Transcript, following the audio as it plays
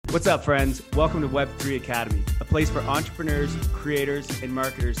What's up, friends? Welcome to Web3 Academy, a place for entrepreneurs, creators, and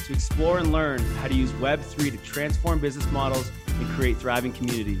marketers to explore and learn how to use Web3 to transform business models and create thriving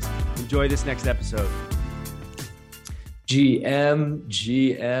communities. Enjoy this next episode.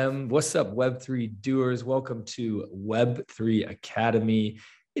 GM, what's up, Web3 doers? Welcome to Web3 Academy.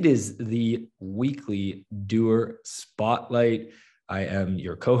 It is the weekly doer spotlight. I am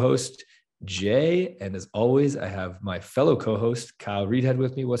your co-host, Jay, and as always, I have my fellow co-host, Kyle Reedhead,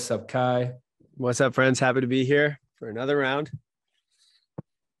 with me. What's up, Kai? What's up, friends? Happy to be here for another round.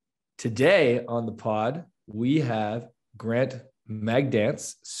 Today on the pod, we have Grant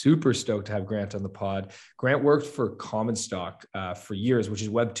Magdanz. Super stoked to have Grant on the pod. Grant worked for Commonstock for years, which is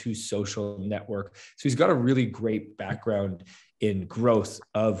Web2 social network. So he's got a really great background in growth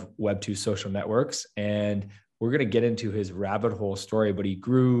of Web2 social networks. And we're going to get into his rabbit hole story, but he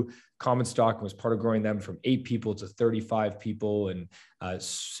grew Commonstock and was part of growing them from 8 people to 35 people and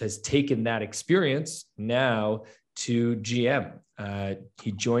has taken that experience now to GM.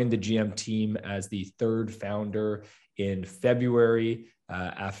 He joined the GM team as the third founder in February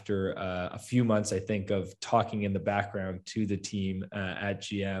after a few months, I think, of talking in the background to the team at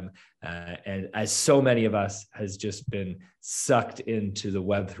GM. And as so many of us has just been sucked into the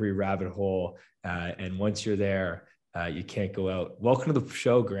Web3 rabbit hole. And once you're there, you can't go out. Welcome to the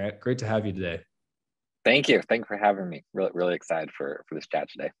show, Grant. Great to have you today. Thank you. Thank you for having me. Really excited for this chat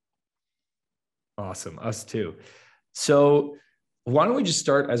today. Awesome. Us too. So why don't we just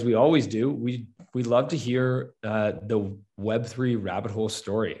start as we always do? We love to hear the Web3 rabbit hole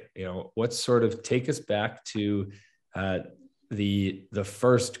story. You know, what sort of take us back to the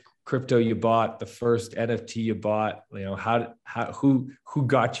first crypto you bought, the first NFT you bought. You know, who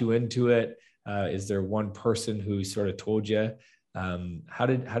got you into it? Is there one person who sort of told you? How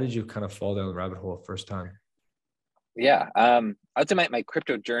did you kind of fall down the rabbit hole first time? Yeah, I'd say my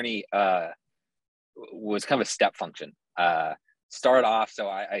crypto journey was kind of a step function. Started off, so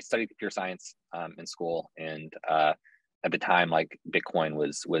I studied computer science in school, and at the time, like, Bitcoin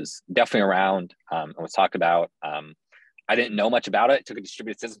was definitely around and was talked about. I didn't know much about it. Took a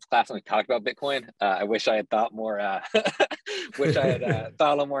distributed systems class and we talked about Bitcoin. I wish I had thought more. Wish I had thought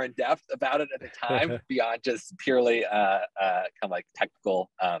a little more in depth about it at the time, beyond just purely kind of like technical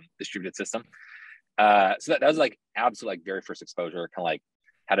distributed system. So that was like absolute like very first exposure. Kind of like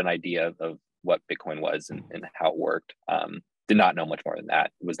had an idea of what Bitcoin was and how it worked. Did not know much more than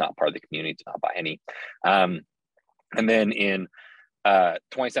that. Was not part of the community. Did not buy any. And then in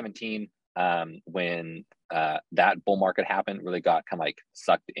 2017, when that bull market happened, really got kind of like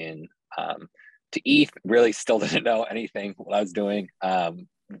sucked in to ETH. Really still didn't know anything what I was doing.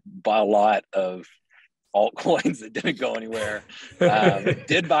 Bought a lot of altcoins that didn't go anywhere.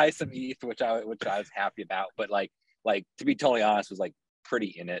 Did buy some ETH, which I was happy about, but like to be totally honest, was like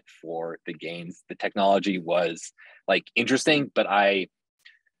pretty in it for the gains. The technology was like interesting, but I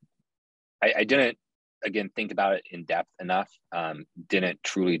didn't, again, think about it in depth enough. Didn't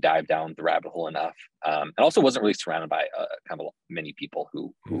truly dive down the rabbit hole enough. And also wasn't really surrounded by kind of many people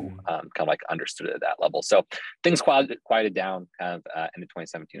who kind of like understood it at that level. So things quieted down kind of end of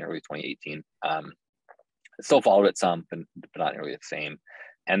 2017, early 2018. Still followed it some, but not nearly the same.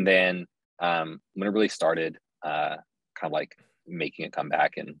 And then when it really started kind of like making a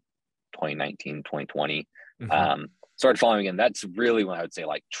comeback in 2019, 2020, started following again. That's really when I would say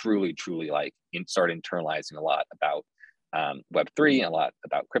like truly like started internalizing a lot about Web3 and a lot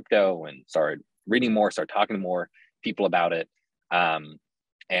about crypto, and started reading more, started talking to more people about it.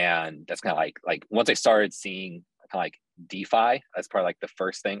 And that's kind of like once I started seeing kind of like DeFi, that's probably like the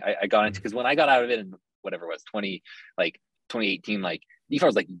first thing I got into, because when I got out of it in whatever it was 2018, like DeFi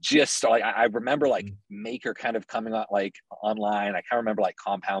was like just like I remember like Maker kind of coming out like online. I kind of remember like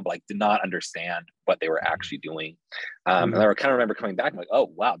Compound, but like did not understand what they were actually doing. And I kind of remember coming back and like, oh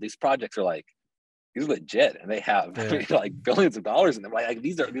wow, these projects are like, these are legit, and they have like billions of dollars in them. Like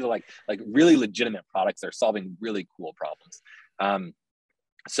these are like really legitimate products. They're solving really cool problems.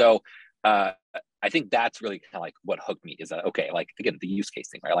 So I think that's really kind of like what hooked me, is that, okay, like again, the use case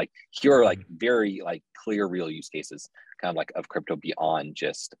thing, right? Like here are like very like clear, real use cases kind of like of crypto beyond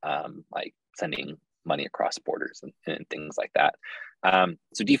just like sending money across borders and things like that.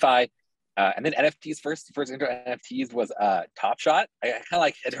 So DeFi, and then NFTs first intro NFTs was Top Shot. I kind of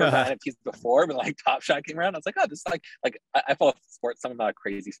like had heard about NFTs before, but like Top Shot came around. I was like, oh, this is like I follow sports. I'm not a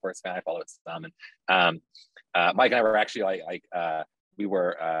crazy sports fan. I follow it some. And Mike and I were actually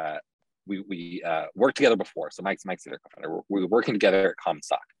we worked together before. So Mike's the other co-founder. We were working together at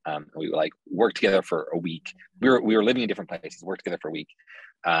Comstock. We like worked together for a week. We were living in different places, worked together for a week,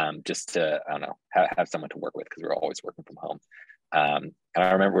 just to, I don't know, have someone to work with, because we were always working from home. And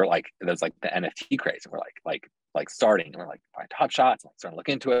I remember there's like the NFT craze, and we're like starting, and we're like find top shots, like starting to look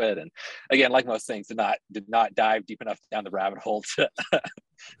into it. And again, like most things, did not dive deep enough down the rabbit hole to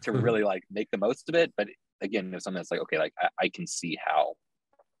to really like make the most of it. But again, there's something that's like, okay, like I can see how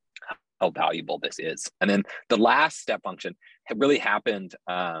valuable this is. And then the last step function really happened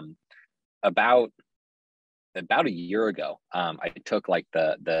about a year ago. I took like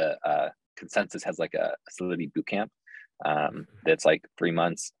the Consensus has like a Solidity boot camp that's like 3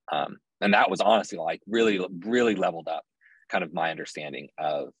 months. And that was honestly like really leveled up kind of my understanding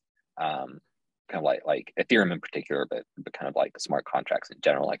of kind of like Ethereum in particular, but kind of like smart contracts in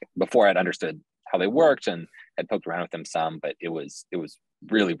general. Like before I'd understood how they worked and had poked around with them some, but it was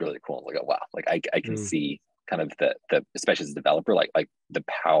really cool. Like, oh, wow, like I can see kind of the especially as a developer, like the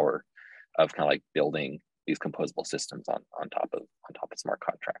power of kind of like building these composable systems on top of smart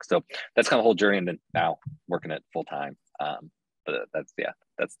contracts. So that's kind of the whole journey, and then now working it full time. But that's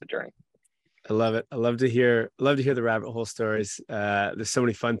the journey. I love it. I love to hear the rabbit hole stories. There's so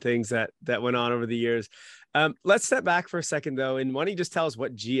many fun things that went on over the years. Let's step back for a second though. And why don't you just tell us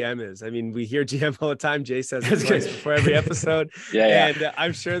what GM is? I mean, we hear GM all the time. Jay says it twice before every episode. Yeah. And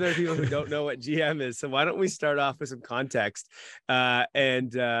I'm sure there are people who don't know what GM is. So why don't we start off with some context?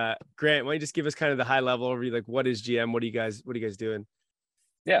 And Grant, why don't you just give us kind of the high level overview? Like, what is GM? What are you guys doing?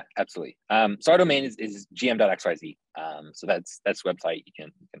 Yeah, absolutely. So our domain is gm.xyz. So that's the website. You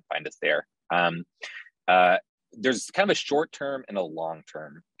can find us there. There's kind of a short-term and a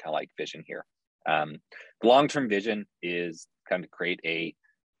long-term kind of like vision here. The long-term vision is kind of create a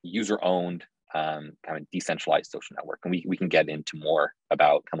user-owned kind of decentralized social network, and we can get into more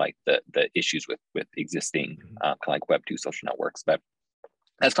about kind of like the issues with existing kind of like Web2 social networks, but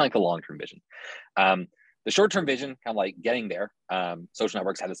that's kind of like the long-term vision. The short-term vision, kind of like getting there. Social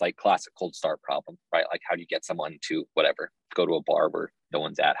networks had this like classic cold start problem, right? Like, how do you get someone to whatever, go to a bar where no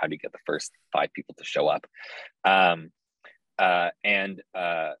one's at? How do you get the first 5 people to show up? And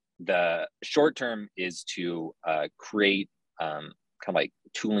the short term is to create kind of like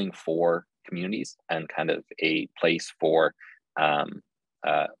tooling for communities and kind of a place for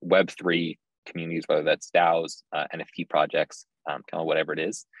Web3 communities, whether that's DAOs, NFT projects, kind of whatever it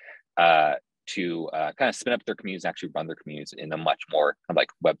is, to kind of spin up their communities and actually run their communities in a much more kind of like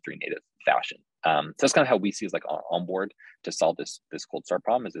Web3 native fashion. So that's kind of how we see as like on board to solve this cold start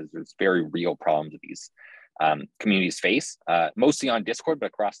problem. Is there's very real problems that these communities face, mostly on Discord, but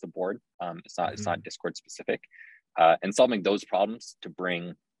across the board. It's not Discord specific, and solving those problems to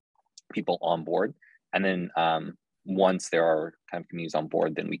bring people on board. And then once there are kind of communities on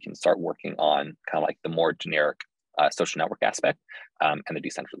board, then we can start working on kind of like the more generic social network aspect and the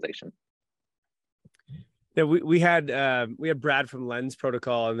decentralization. Yeah, we had Brad from Lens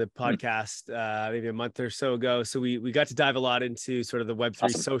Protocol on the podcast maybe a month or so ago. So we got to dive a lot into sort of the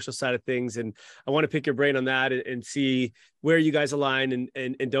Web3 social side of things, and I want to pick your brain on that and see where you guys align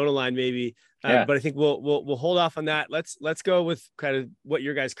and don't align maybe. But I think we'll hold off on that. Let's go with kind of what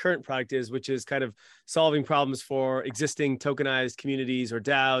your guys' current product is, which is kind of solving problems for existing tokenized communities or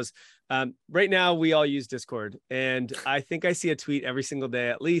DAOs. Right now, we all use Discord, and I think I see a tweet every single day,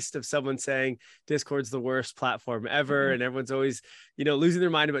 at least, of someone saying Discord's the worst platform ever, and everyone's always, losing their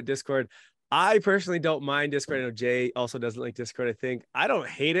mind about Discord. I personally don't mind Discord. I know Jay also doesn't like Discord. I think I don't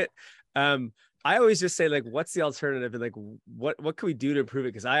hate it. I always just say, like, what's the alternative, and like, what can we do to improve it?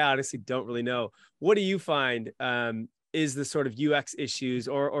 Because I honestly don't really know. What do you find is the sort of UX issues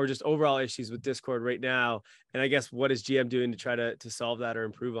or just overall issues with Discord right now? And I guess what is GM doing to try to solve that or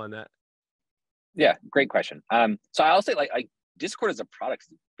improve on that? Yeah, great question. So I'll say like Discord as a product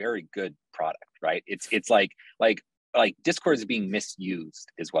is a very good product, right? It's like Discord is being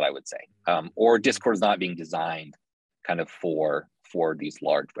misused is what I would say. Or Discord is not being designed kind of for these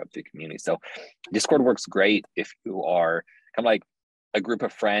large Web3 communities. So Discord works great if you are kind of like a group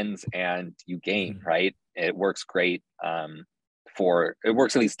of friends and you game, right? It works great it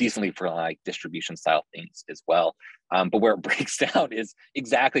works at least decently for like distribution style things as well. But where it breaks down is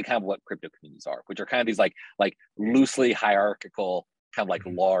exactly kind of what crypto communities are, which are kind of these like loosely hierarchical, kind of like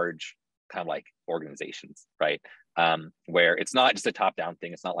large kind of like organizations, right? Where it's not just a top-down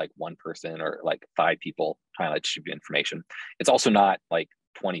thing. It's not like one person or like 5 people trying to like distribute information. It's also not like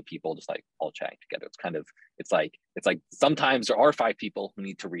 20 people just like all chatting together. It's like sometimes there are 5 people who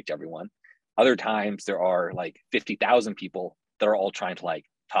need to reach everyone. Other times there are like 50,000 people that are all trying to like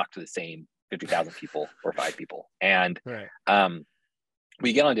talk to the same 50,000 people or 5 people. And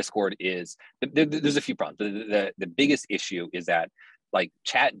we get on Discord is there's a few problems. The biggest issue is that like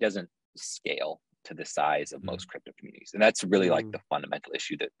chat doesn't scale to the size of most crypto communities. And that's really like the fundamental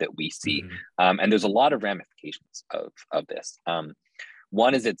issue that we see. And there's a lot of ramifications of this.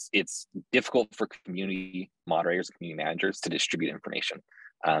 One is it's difficult for community moderators and community managers to distribute information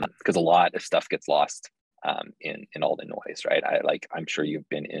because a lot of stuff gets lost in all the noise, right? I'm sure you've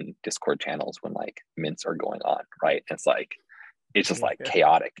been in Discord channels when like mints are going on, right? And it's just like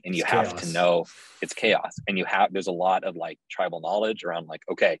chaotic, and you have to know it's chaos, and there's a lot of like tribal knowledge around like,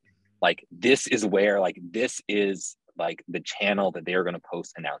 okay, like this is where like this is like the channel that they're going to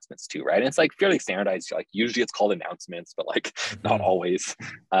post announcements to, right? And it's like fairly standardized. Like usually it's called announcements, but like not always.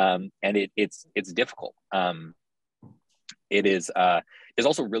 And it's difficult. It's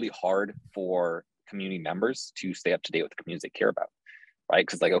also really hard for community members to stay up to date with the communities they care about, right?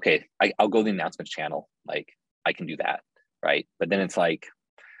 Because like, okay, I'll go to the announcements channel, like I can do that, right? But then it's like,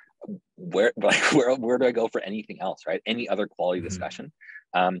 where do I go for anything else, right? Any other quality discussion?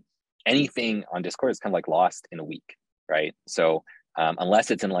 Anything on Discord is kind of like lost in a week, right? So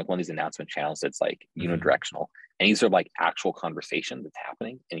unless it's in like one of these announcement channels that's like unidirectional, any sort of like actual conversation that's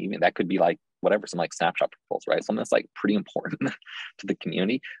happening, and even that could be like whatever, some like snapshot proposals, right? Something that's like pretty important to the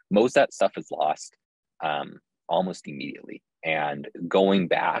community. Most of that stuff is lost almost immediately. And going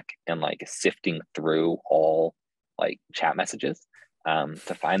back and like sifting through all like chat messages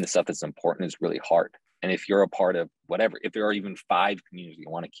to find the stuff that's important is really hard. And if you're a part of whatever, if there are even 5 communities you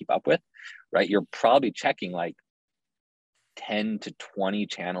want to keep up with, right, you're probably checking like 10 to 20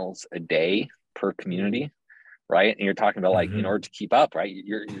 channels a day per community, right? And you're talking about like, in order to keep up, right,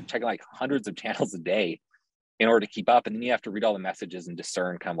 you're checking like hundreds of channels a day in order to keep up. And then you have to read all the messages and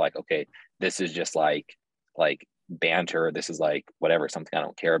discern kind of like, okay, this is just like banter, this is like whatever, something I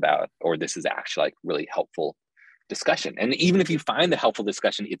don't care about, or this is actually like really helpful discussion. And even if you find the helpful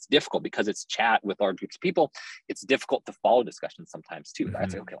discussion, it's difficult because it's chat with large groups of people. It's difficult to follow discussions sometimes too, right?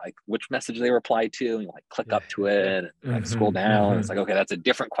 It's like, okay, like which message they reply to, and you like click up to it and like scroll down. And it's like, okay, that's a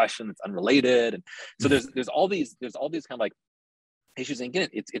different question. It's unrelated. And so there's all these kind of like issues. And again,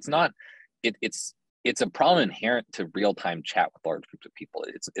 it's a problem inherent to real-time chat with large groups of people.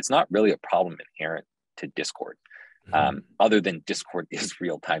 It's not really a problem inherent to Discord, other than Discord is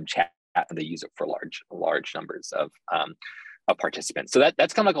real-time chat. And they use it for large numbers of participants. So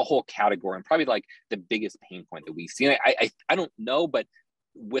that's kind of like a whole category, and probably like the biggest pain point that we see. And I don't know, but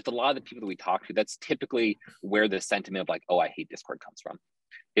with a lot of the people that we talk to, that's typically where the sentiment of like, oh, I hate Discord comes from.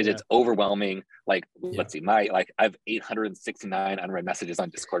 It's overwhelming. Like, let's see, I have 869 unread messages on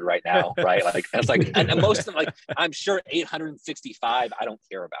Discord right now, right? Like, it's like, and most of them, like, I'm sure 865 I don't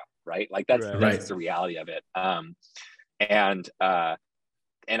care about, right? Like that's the reality of it. And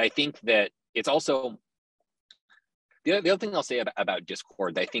I think that it's also the other thing I'll say about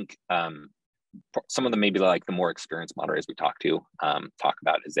Discord. I think some of them, maybe like the more experienced moderators we talk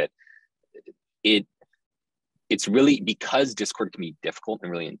about, is that it's really, because Discord can be difficult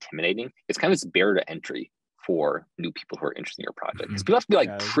and really intimidating, it's kind of this barrier to entry for new people who are interested in your project. Because people have to be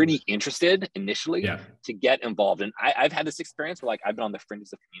like pretty interested initially to get involved. And I've had this experience where like I've been on the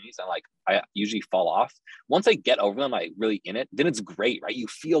fringes of communities, and like I usually fall off. Once I get over them, like really in it, then it's great, right? You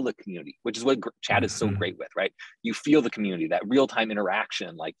feel the community, which is what chat is so great with, right? You feel the community, that real-time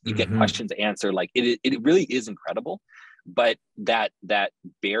interaction, like you get questions answered, like it really is incredible. But that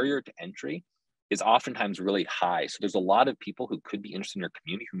barrier to entry is oftentimes really high. So there's a lot of people who could be interested in your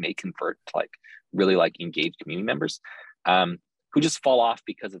community who may convert to like really like engaged community members who just fall off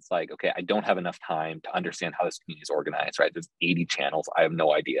because it's like, okay, I don't have enough time to understand how this community is organized, right? There's 80 channels. I have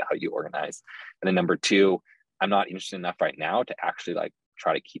no idea how you organize. And then number 2, I'm not interested enough right now to actually like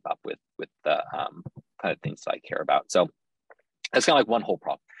try to keep up with the kind of things that I care about. So that's kind of like one whole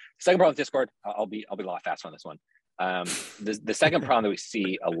problem. Second problem with Discord, I'll be a lot faster on this one. The second problem that we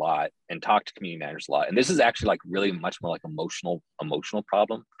see a lot and talk to community managers a lot, and this is actually like really much more like emotional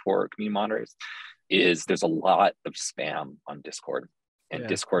problem for community moderators, is there's a lot of spam on Discord, and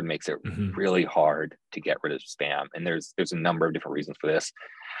Discord makes it really hard to get rid of spam. And there's a number of different reasons for this.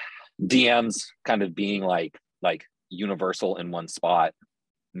 DMs kind of being like universal in one spot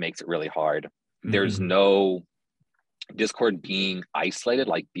makes it really hard. There's no Discord being isolated,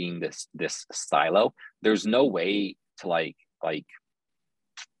 like being this silo. There's no way to like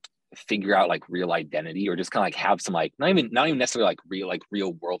figure out like real identity, or just kind of like have some like not even necessarily like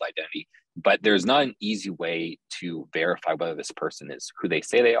real world identity, but there's not an easy way to verify whether this person is who they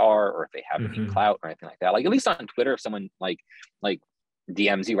say they are, or if they have any clout or anything like that. Like at least on Twitter, if someone like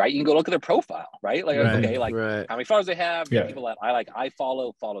DMs you, right, you can go look at their profile, right? Like okay, like how many followers they have, people that I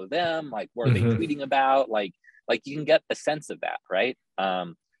follow them, like what are they tweeting about, like you can get a sense of that, right?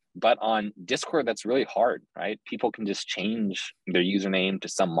 But on Discord, that's really hard, right? People can just change their username to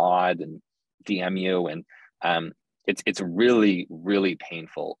some mod, and DM you, and it's a really, really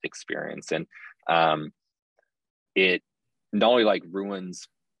painful experience. And it not only like ruins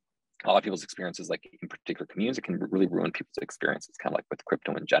a lot of people's experiences, like in particular communities, it can really ruin people's experiences, kind of like with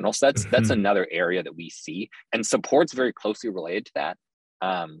crypto in general. So that's another area that we see, and support's very closely related to that,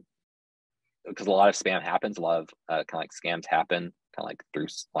 because a lot of spam happens, a lot of kind of like scams happen, kind of like through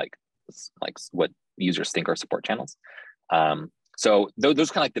like what users think are support channels. So those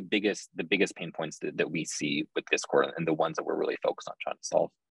are kind of like the biggest pain points that we see with Discord, and the ones that we're really focused on trying to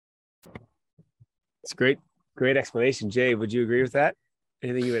solve. It's great explanation. Jay, would you agree with that?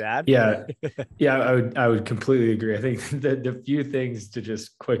 Anything you would add? Yeah, I would completely agree. I think the few things to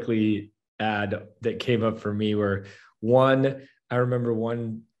just quickly add that came up for me were, one, I remember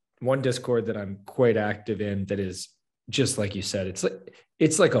one Discord that I'm quite active in that is just like you said,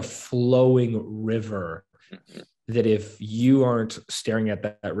 it's like a flowing river that if you aren't staring at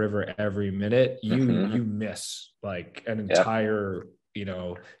that river every minute, you miss like an entire,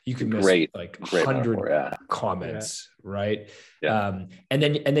 you can miss like 100 comments, right? Yeah. And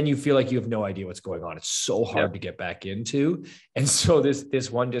then you feel like you have no idea what's going on. It's so hard to get back into. And so this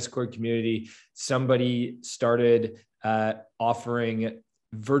one Discord community, somebody started offering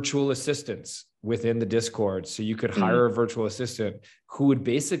virtual assistants within the Discord. So you could hire a virtual assistant who would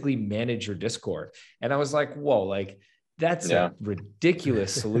basically manage your Discord. And I was like, whoa, like that's a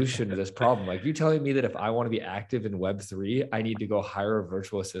ridiculous solution to this problem. Like, you telling me that if I want to be active in Web3, I need to go hire a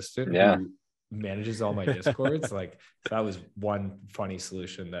virtual assistant who manages all my Discords? Like, that was one funny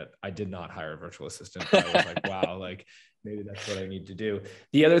solution that I did not hire a virtual assistant. I was like, wow, like maybe that's what I need to do.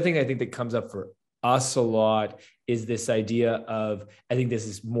 The other thing I think that comes up for us a lot is this idea of, I think this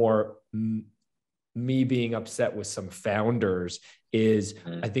is more me being upset with some founders, is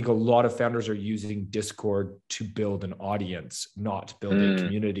I think a lot of founders are using Discord to build an audience, not build a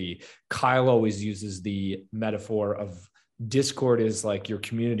community. Kyle always uses the metaphor of Discord is like your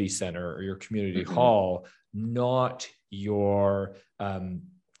community center or your community hall, not your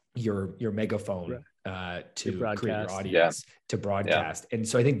megaphone to create your audience, to broadcast. And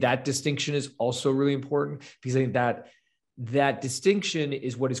so I think that distinction is also really important, because I think that distinction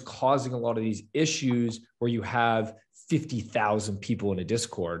is what is causing a lot of these issues where you have 50,000 people in a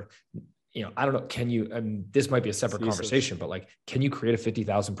Discord. I don't know, can you, and this might be a separate conversation, but like, can you create a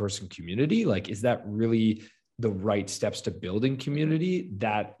 50,000 person community? Like, is that really the right steps to building community?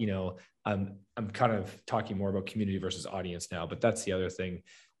 That, I'm kind of talking more about community versus audience now, but that's the other thing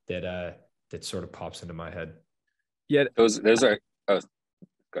that sort of pops into my head. Yeah. Those are, go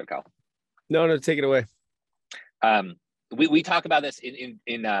ahead, Kyle. No, take it away. We talk about this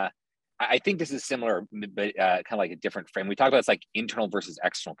in I think this is similar, but kind of like a different frame. We talk about this like internal versus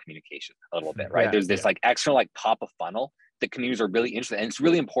external communication a little bit, right? There's this like external, like top of funnel that communities are really interested in. And it's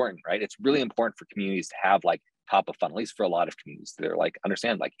really important, right? It's really important for communities to have like top of funnel, at least for a lot of communities that are like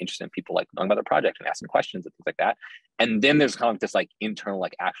interested in people like knowing about their project and asking questions and things like that. And then there's kind of like this like internal,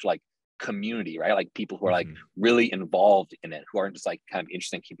 like actual like community, right? Like people who are like really involved in it, who aren't just like kind of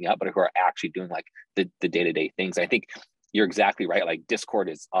interested in keeping up, but who are actually doing like the day-to-day things. I think you're exactly right. Like Discord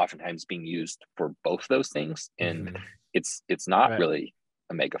is oftentimes being used for both those things, and it's not really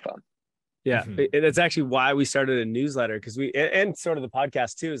a megaphone. Yeah. And that's actually why we started a newsletter, because and sort of the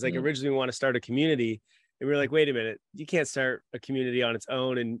podcast too, is like originally we want to start a community, and we were like, wait a minute, you can't start a community on its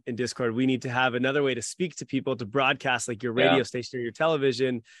own in Discord. We need to have another way to speak to people, to broadcast like your radio station or your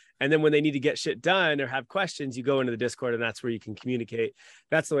television. And then when they need to get shit done or have questions, you go into the Discord, and that's where you can communicate.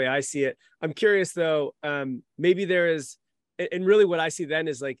 That's the way I see it. I'm curious though, maybe there is, and really what I see then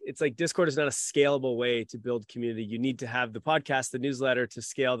is like, it's like Discord is not a scalable way to build community. You need to have the podcast, the newsletter to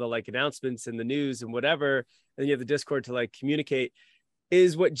scale the like announcements and the news and whatever. And then you have the Discord to like communicate.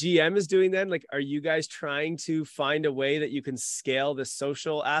 Is what GM is doing then? Like, are you guys trying to find a way that you can scale the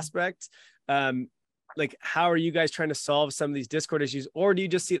social aspect? Like, how are you guys trying to solve some of these Discord issues? Or do you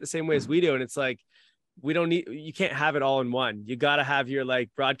just see it the same way as we do? And it's like, you can't have it all in one. You got to have your like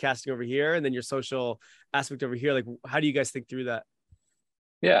broadcasting over here and then your social aspect over here. Like, how do you guys think through that?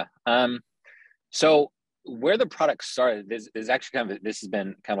 Yeah. So where the product started is actually this has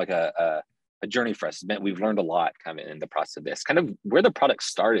been kind of like a journey for us. We've learned a lot kind of in the process of this. Kind of where the product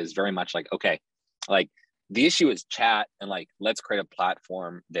started is very much like, okay, like the issue is chat, and like, let's create a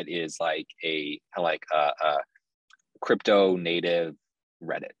platform that is like a crypto native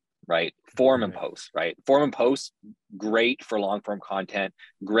Reddit. Right? Forum and post, right? Forum and post, great for long form content,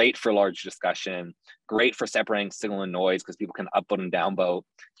 great for large discussion, great for separating signal and noise, because people can upvote and downvote.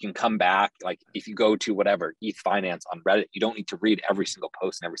 You can come back, like if you go to whatever ETH Finance on Reddit, you don't need to read every single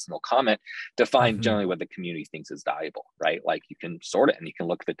post and every single comment to find generally what the community thinks is valuable, right? Like you can sort it, and you can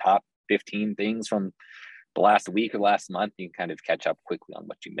look at the top 15 things from the last week or last month. You can kind of catch up quickly on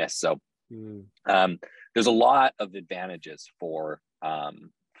what you missed. So there's a lot of advantages for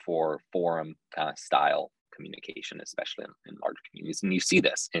forum style communication, especially in larger communities. And you see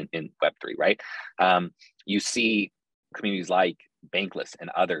this in Web3, right? You see communities like Bankless and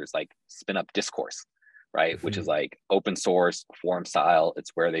others like spin up Discourse, right? Which is like open source forum style.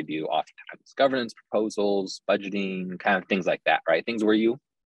 It's where they do oftentimes governance proposals, budgeting, kind of things like that, right? Things where you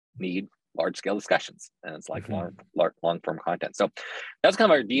need large scale discussions, and it's like long form content. So that's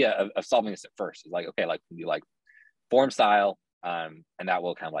kind of our idea of solving this at first. Is like, okay, like we do like forum style, and that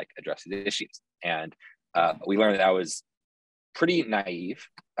will kind of like address these issues. And we learned that was pretty naive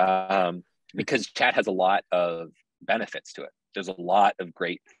because chat has a lot of benefits to it. There's a lot of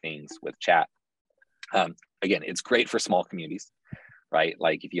great things with chat. Again, it's great for small communities, right?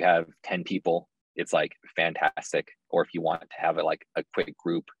 Like if you have 10 people, it's like fantastic. Or if you want to have a quick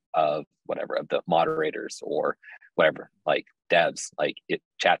group of whatever, of the moderators or whatever, like devs, like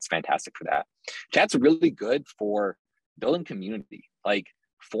chat's fantastic for that. Chat's really good for building community. Like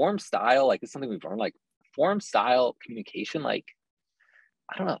forum style, like it's something we've learned, like forum style communication, like,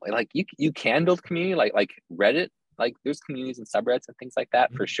 I don't know, like you can build community, like Reddit, like there's communities and subreddits and things like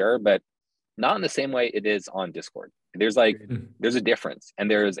that for sure, but not in the same way it is on Discord. There's a difference, and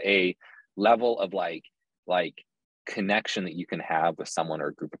there's a level of like connection that you can have with someone or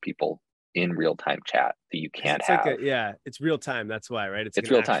a group of people in real-time chat that you can't have. It's real time. That's why, right? It's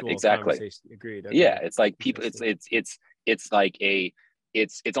real time. Exactly. Agreed. Okay. Yeah. It's like people, it's like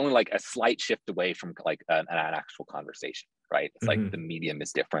it's only like a slight shift away from like an actual conversation, right? It's like the medium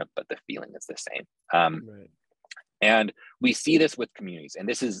is different, but the feeling is the same. Right. And we see this with communities, and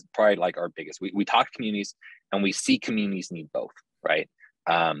this is probably like our biggest, we talk to communities and we see communities need both, right?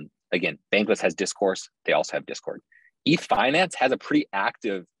 Again, Bankless has Discourse. They also have Discord. ETH Finance has a pretty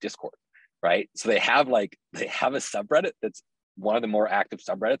active Discord, right? So they have a subreddit that's one of the more active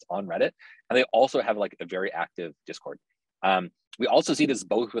subreddits on Reddit. And they also have like a very active Discord. We also see this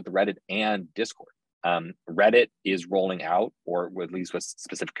both with Reddit and Discord. Reddit is rolling out, or at least with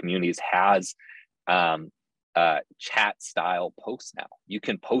specific communities, has chat style posts now. You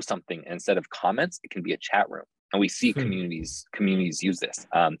can post something, and instead of comments, it can be a chat room. And we see communities use this.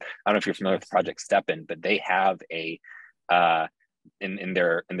 I don't know if you're familiar with Project Stepin, but they have a in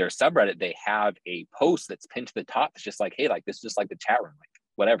their subreddit, they have a post that's pinned to the top. It's just like, hey, like this is just like the chat room, like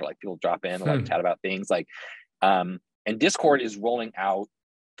whatever, like people drop in and like chat about things, like and Discord is rolling out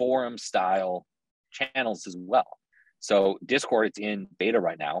forum style channels as well. So Discord, it's in beta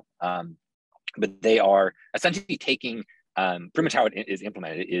right now, but they are essentially taking pretty much how it is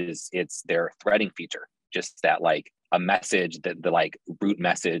implemented is it's their threading feature. Just that like a message, that the like root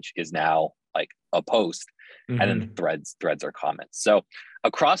message is now like a post, and then threads are comments. So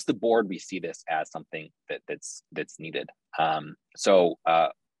across the board, we see this as something that's needed. So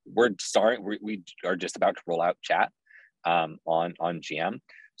we are just about to roll out chat on GM.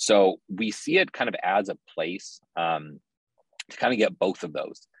 So we see it kind of as a place to kind of get both of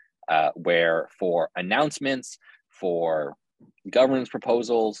those, where for announcements, for governance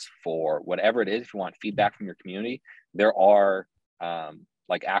proposals, for whatever it is, if you want feedback from your community, there are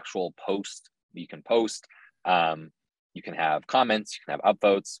like actual posts you can post. You can have comments, you can have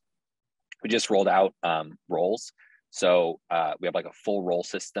upvotes. We just rolled out roles. So we have like a full role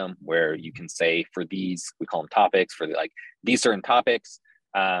system where you can say for these, we call them topics, for like these certain topics,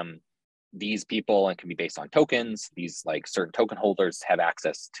 these people, and can be based on tokens, these like certain token holders have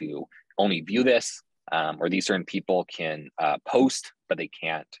access to only view this, or these certain people can post, but they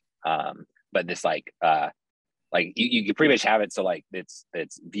can't. But this like you pretty much have it. So like it's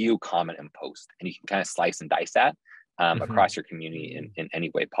view, comment, and post, and you can kind of slice and dice that across your community in any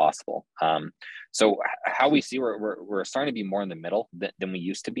way possible. So how we see we're starting to be more in the middle than we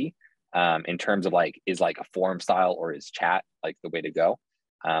used to be, in terms of like, is like a forum style or is chat like the way to go?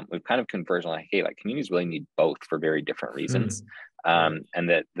 We've kind of converged on like, hey, like communities really need both for very different reasons. And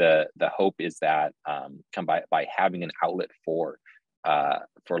that the hope is that by having an outlet for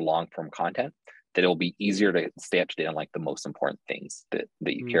long form content, that it'll be easier to stay up to date on like the most important things that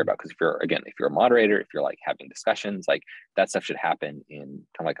you care about. Because if you're a moderator, if you're like having discussions, like that stuff should happen in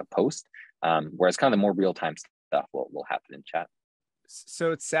kind of like a post, whereas kind of the more real-time stuff will happen in chat.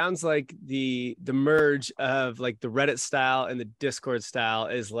 So it sounds like the merge of like the Reddit style and the Discord style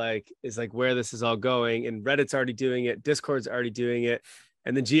is like where this is all going, and Reddit's already doing it, Discord's already doing it,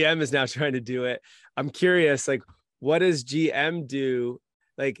 and the GM is now trying to do it. I'm curious, like, what does GM do?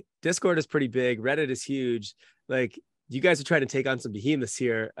 Like Discord is pretty big, Reddit is huge. Like, you guys are trying to take on some behemoths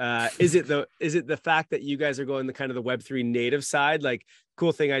here. Is it the fact that you guys are going the kind of the Web3 native side? Like,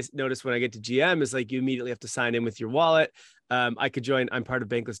 cool thing I noticed when I get to GM is like you immediately have to sign in with your wallet. I could join, I'm part of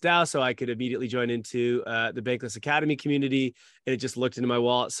Bankless DAO, so I could immediately join into the Bankless Academy community, and it just looked into my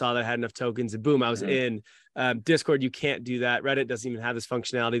wallet, saw that I had enough tokens, and boom, I was in. Discord, you can't do that. Reddit doesn't even have this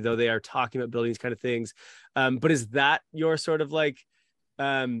functionality, though they are talking about building these kind of things. But is that your sort of like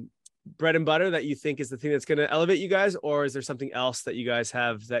bread and butter that you think is the thing that's going to elevate you guys, or is there something else that you guys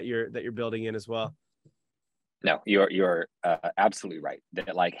have that you're building in as well? No, you're absolutely right.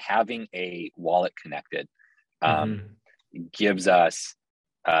 That like having a wallet connected gives us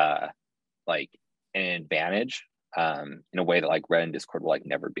like an advantage in a way that like Reddit and Discord will like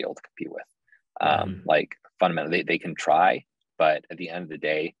never be able to compete with. Like fundamentally, they can try, but at the end of the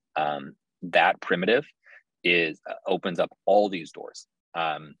day, that primitive opens up all these doors.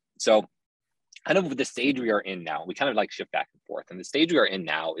 So kind of the stage we are in now, we kind of like shift back and forth. And the stage we are in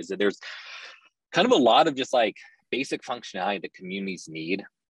now is that there's kind of a lot of just like basic functionality that communities need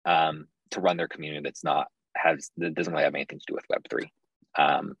to run their community that doesn't really have anything to do with Web3.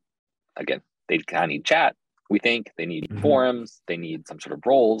 Again, they kind of need chat. We think they need forums, they need some sort of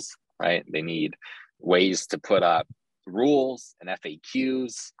roles, right? They need ways to put up rules and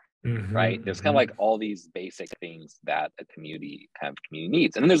FAQs, right? There's kind of like all these basic things that a community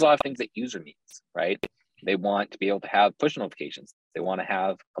needs. And then there's a lot of things that user needs, right? They want to be able to have push notifications. They want to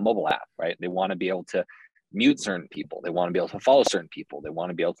have a mobile app, right? They want to be able to mute certain people. They want to be able to follow certain people. They want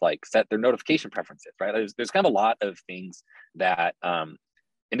to be able to like set their notification preferences, right? There's kind of a lot of things that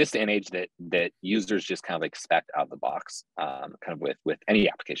in this day and age that users just kind of expect out of the box, kind of with any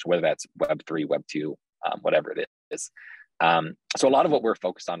application, whether that's Web3, Web2, whatever it is. So a lot of what we're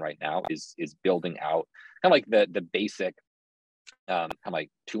focused on right now is building out kind of like the basic kind of like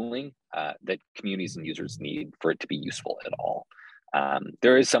tooling that communities and users need for it to be useful at all.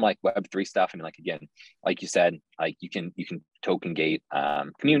 There is some like Web3 stuff. I mean, like, again, like you said, like you can token gate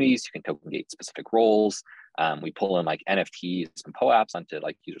communities, you can token gate specific roles. We pull in like NFTs and POAPs onto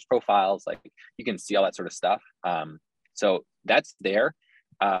like users' profiles. Like you can see all that sort of stuff. So that's there.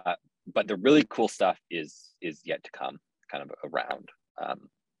 But the really cool stuff is yet to come, kind of around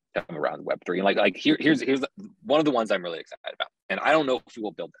Web3. And like here's one of the ones I'm really excited about. And I don't know if we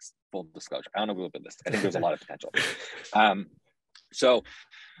will build this, full disclosure. I don't know if we will build this. I think there's a lot of potential. So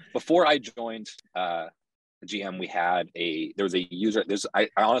before I joined GM, there was a user. I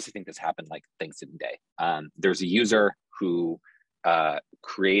honestly think this happened like Thanksgiving Day. There's a user who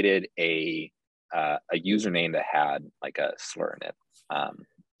created a username that had like a slur in it.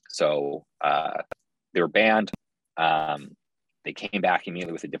 So they were banned. They came back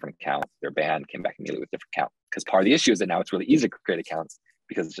immediately with a different account. They're banned, came back immediately with a different account. Because part of the issue is that now it's really easy to create accounts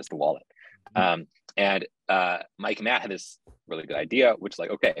because it's just a wallet. And Mike and Matt had this really good idea, which is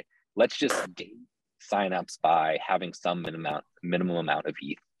like, okay, let's just gate signups by having some minimum amount of ETH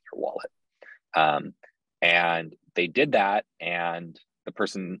in your wallet. And they did that, and the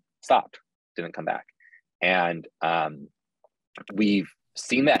person stopped, didn't come back. And we've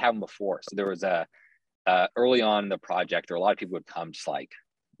seen that happen before. So there was early on in the project, there were a lot of people would come just like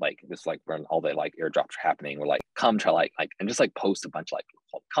this, like when all the like airdrops were happening, were like come to like and just like post a bunch of like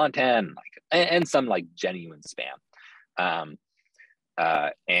content and some like genuine spam.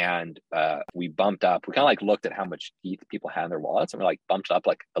 And we bumped up. We kind of like looked at how much ETH people had in their wallets, and we're like bumped up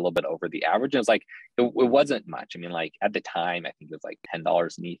like a little bit over the average. And it was like it wasn't much. I mean, like at the time, I think it was like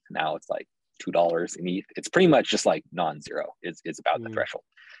 $10 in ETH. Now it's like $2 in ETH. It's pretty much just like non-zero. It's about the threshold.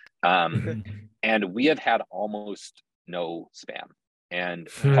 And we have had almost no spam. And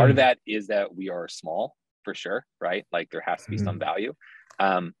part of that is that we are small, for sure, right? Like there has to be some value.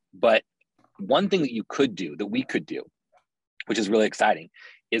 But one thing that we could do, which is really exciting,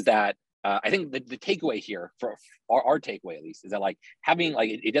 is that I think the takeaway here, for our takeaway at least, is that like having like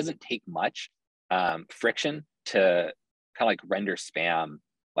it doesn't take much friction to kind of like render spam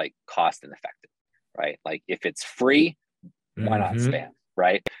like cost and effective, right? Like if it's free, why not spam,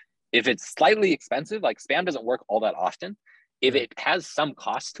 right? If it's slightly expensive, like spam doesn't work all that often. If it has some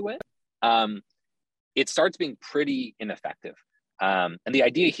cost to it, it starts being pretty ineffective. And the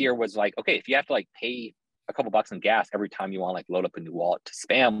idea here was like, okay, if you have to like pay a couple bucks in gas every time you want to like load up a new wallet to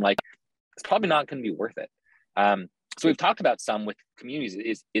spam, like it's probably not going to be worth it. So we've talked about some with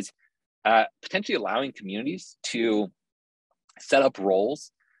communities is potentially allowing communities to set up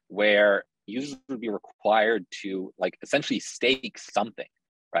roles where users would be required to like essentially stake something,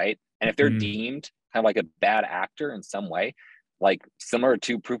 right? And if they're deemed kind of like a bad actor in some way, like similar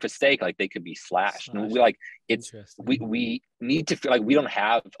to proof of stake, like they could be slashed. And we like, it's, we need to feel like we don't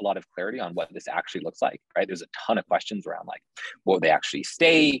have a lot of clarity on what this actually looks like, right? There's a ton of questions around like, what would they actually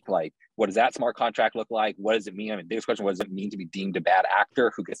stake? Like, what does that smart contract look like? What does it mean? I mean, biggest question, what does it mean to be deemed a bad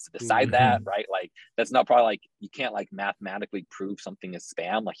actor? Who gets to decide that, right? Like, that's not probably like, you can't like mathematically prove something is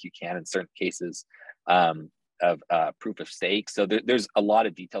spam like you can in certain cases of proof of stake. So there's a lot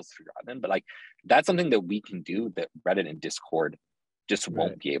of details to figure out then, but like, that's something that we can do that Reddit and Discord just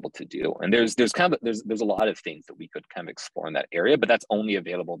won't be able to do. And there's a lot of things that we could kind of explore in that area, but that's only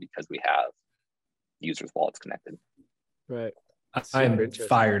available because we have users' wallets connected. Right. I'm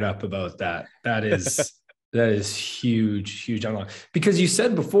fired up about that. That is huge unlock. Because you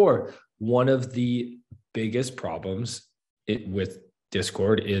said before, one of the biggest problems with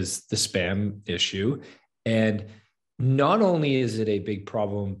Discord is the spam issue. And not only is it a big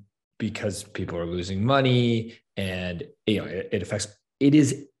problem because people are losing money and it affects, it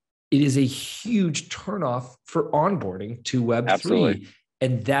is a huge turnoff for onboarding to Web3. Absolutely.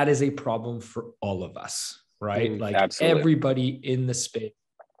 And that is a problem for all of us. Right? Like Absolutely. Everybody in the space,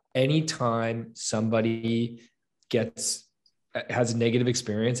 anytime somebody has a negative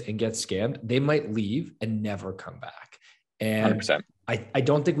experience and gets scammed, they might leave and never come back. And 100%. I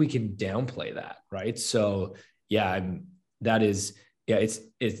don't think we can downplay that. Right. So that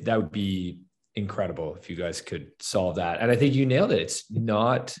would be incredible if you guys could solve that. And I think you nailed it. It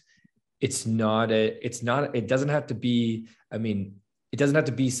doesn't have to be, it doesn't have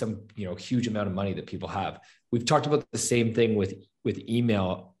to be some, huge amount of money that people have. We've talked about the same thing with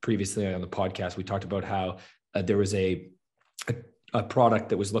email previously on the podcast. We talked about how there was a product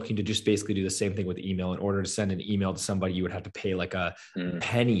that was looking to just basically do the same thing with email. In order to send an email to somebody, you would have to pay like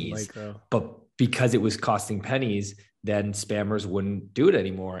pennies. Micro. But because it was costing pennies, then spammers wouldn't do it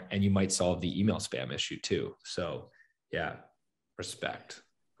anymore. And you might solve the email spam issue too. So yeah, respect.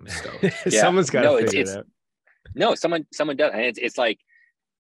 I'm stoked. Someone's got to figure it out. No, someone does. And it's like,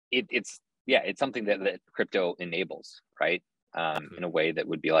 it's something that crypto enables, right? In a way that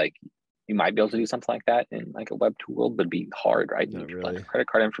would be like, you might be able to do something like that in like a Web2 world, but it'd be hard, right? You need really. Credit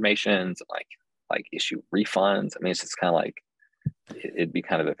card information, like issue refunds. I mean, it's just kind of like, it'd be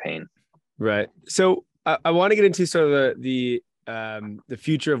kind of a pain. Right. So I want to get into sort of the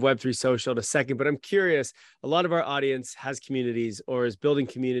future of Web3 social in a second, but I'm curious, a lot of our audience has communities or is building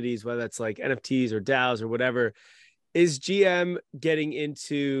communities, whether that's like NFTs or DAOs or whatever. Is GM getting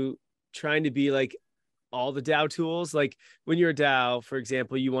into trying to be like all the DAO tools? Like when you're a DAO, for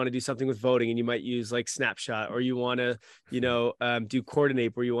example, you want to do something with voting and you might use like Snapshot, or you want to, do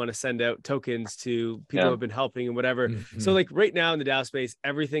Coordinate where you want to send out tokens to people who have been helping and whatever. Mm-hmm. So like right now in the DAO space,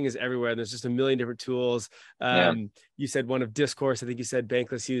 everything is everywhere. And there's just a million different tools. You said one of Discourse, I think you said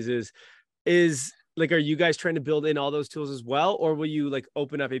Bankless uses. Are you guys trying to build in all those tools as well? Or will you like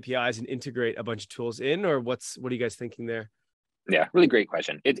open up APIs and integrate a bunch of tools in, or what are you guys thinking there? Yeah, really great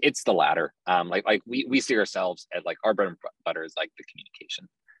question. It's the latter. Like we see ourselves as like our bread and butter is like the communication.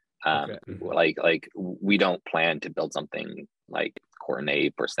 Like we don't plan to build something like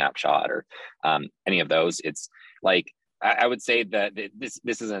Coordinate or Snapshot or any of those. It's like I would say that this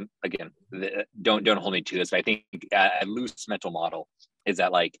isn't, again, don't hold me to this, but I think a loose mental model is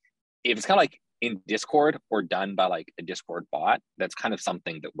that like if it's kind of like in Discord or done by like a Discord bot, that's kind of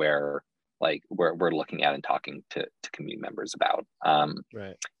something that we're looking at and talking to community members about.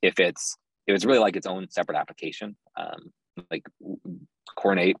 Right. If it's really like its own separate application, like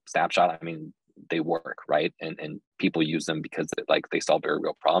Coordinate, Snapshot, I mean, they work, right? And people use them because they solve very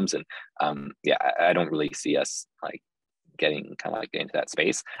real problems. And I don't really see us like getting into that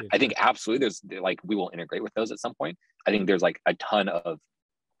space. Yeah. I think absolutely there's like, we will integrate with those at some point. I think there's like a ton of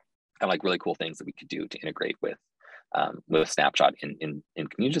like really cool things that we could do to integrate with Snapshot in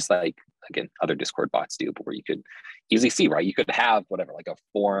community, just like, again, other Discord bots do, but where you could easily see, right? You could have whatever, like a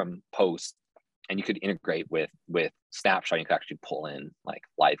forum post, and you could integrate with Snapshot. You could actually pull in like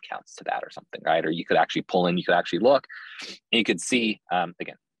live counts to that or something, right? Or you could actually pull in, you could actually look, and you could see,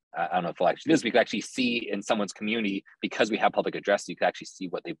 again, I don't know if we'll actually do this, but you could actually see in someone's community, because we have public address, you could actually see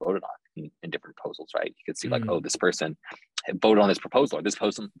what they voted on in different proposals, right? You could see like, oh, this person voted on this proposal, or this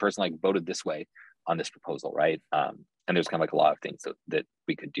person like voted this way on this proposal, right? And there's kind of like a lot of things that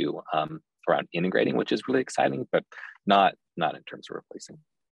we could do around integrating, which is really exciting, but not in terms of replacing.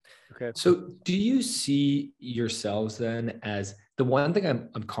 Okay. So do you see yourselves then as the one thing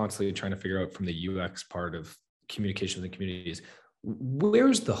I'm constantly trying to figure out from the UX part of communication with the community is,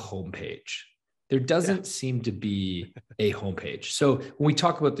 where's the homepage? There doesn't seem to be a homepage. So when we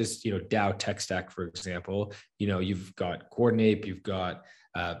talk about this, DAO tech stack, for example, you've got Coordinate, you've got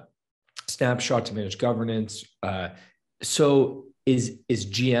Snapshot to manage governance, So is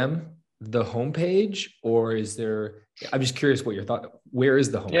GM the homepage, or is there, I'm just curious what your thought, where is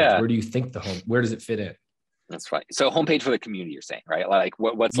the homepage? Yeah, Where do you think where does it fit in? that's right. So homepage for the community, you're saying, right? Like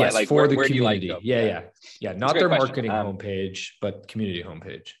what's Yes, like for the where community. do you like Yeah. That's a Not great their question. marketing homepage, but community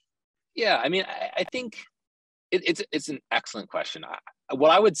homepage. Yeah, I mean, I think it's an excellent question.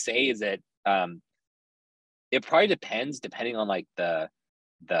 What I would say is that it probably depending on like the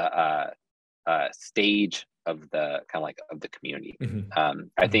stage of the kind of like of the community.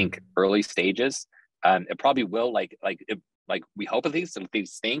 I think early stages, it probably will like we hope at least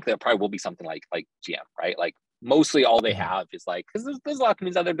think there probably will be something like GM, right? Like mostly all they have is like, because there's a lot of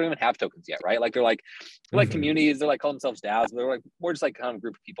communities out there that don't even have tokens yet, right? Like they're like communities, they're like call themselves DAOs, they're like more just like kind of a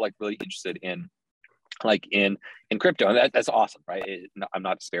group of people like really interested in like in crypto, and that's awesome, right? I'm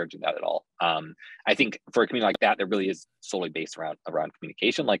not disparaging that at all. I think for a community like that really is solely based around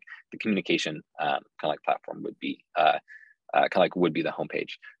communication. Like the communication kind of like platform would be kind of like would be the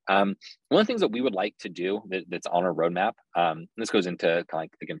homepage. One of the things that we would like to do that's on our roadmap, and this goes into kind of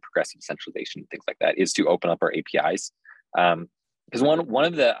like again progressive decentralization, things like that, is to open up our APIs. Because one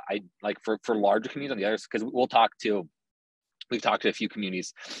of the for larger communities on the others, because we've talked to a few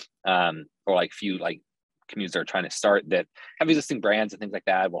communities or like few like communities that are trying to start that have existing brands and things like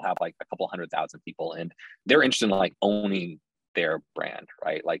that. We'll have like a couple 100,000 people, and they're interested in like owning their brand,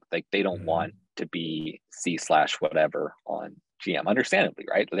 right? Like they don't want to be C/ whatever on GM, understandably,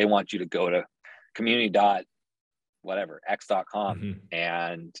 right? They want you to go to community.x.com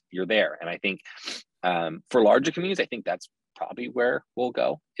and you're there. And I think for larger communities, I think that's probably where we'll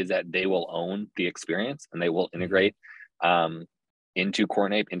go, is that they will own the experience and they will integrate into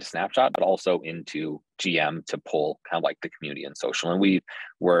Coordinate, into Snapshot, but also into GM to pull kind of like the community and social. And we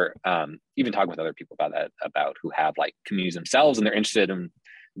were even talking with other people about that, about who have like communities themselves, and they're interested in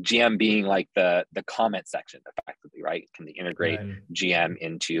GM being like the comment section effectively, right? Can they integrate GM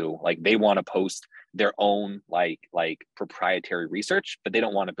into, like, they want to post their own like proprietary research, but they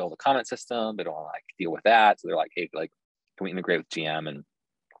don't want to build a comment system. They don't want to like deal with that. So they're like, hey, like, can we integrate with GM and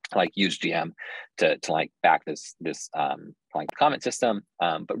like use GM to like back this like comment system,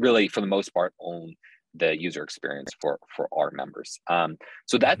 but really for the most part own the user experience for our members.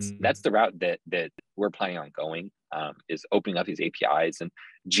 So that's the route that we're planning on going, is opening up these APIs, and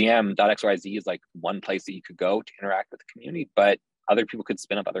GM.xyz is like one place that you could go to interact with the community, but other people could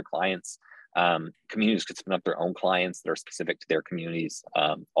spin up other clients. Communities could spin up their own clients that are specific to their communities,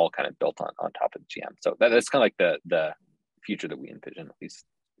 all kind of built on top of GM. So that's kind of like the future that we envision, at least.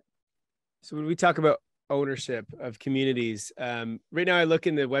 So when we talk about ownership of communities, right now I look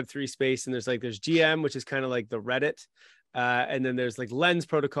in the Web3 space, and there's GM, which is kind of like the Reddit. And then there's like Lens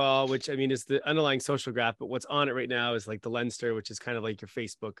protocol, which I mean is the underlying social graph, but what's on it right now is like the Lenster, which is kind of like your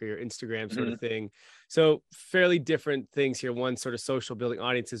Facebook or your Instagram sort of thing. So fairly different things here. One sort of social, building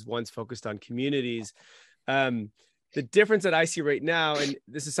audiences, one's focused on communities. The difference that I see right now, and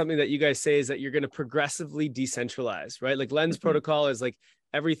this is something that you guys say, is that you're going to progressively decentralize, right? Like Lens protocol is like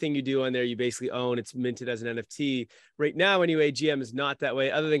everything you do on there, you basically own. It's minted as an NFT. Right now, anyway, GM is not that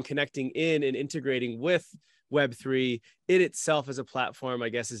way, other than connecting in and integrating with Web3. It itself as a platform, I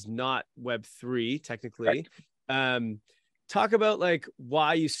guess, is not Web3 technically. Talk about like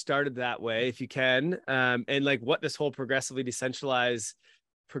why you started that way, if you can, and like what this whole progressively decentralized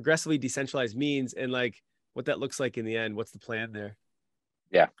means, and like what that looks like in the end. What's the plan there?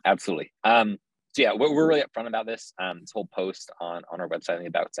 Yeah, absolutely. So yeah, we're really upfront about this. This whole post on our website in the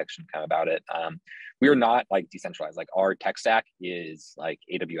about section kind of about it. We are not like decentralized. Like our tech stack is like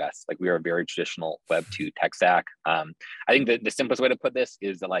AWS. Like we are a very traditional Web 2 tech stack. I think that the simplest way to put this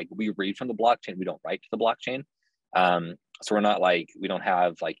is that like we read from the blockchain, we don't write to the blockchain. So we're not like, we don't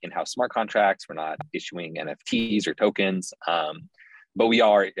have like in-house smart contracts. We're not issuing NFTs or tokens. But we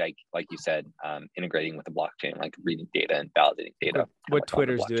are, like you said, integrating with the blockchain, like reading data and validating data. What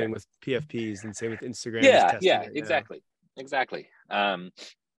Twitter's doing with PFPs, and same with Instagram. Yeah, exactly.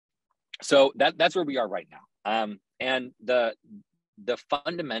 So that's where we are right now. And the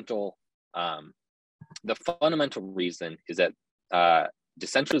fundamental reason is that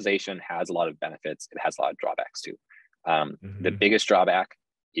decentralization has a lot of benefits. It has a lot of drawbacks too. The biggest drawback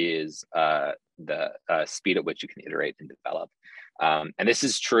is the speed at which you can iterate and develop. And this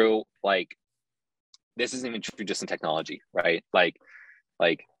is true, like, this isn't even true just in technology, right? Like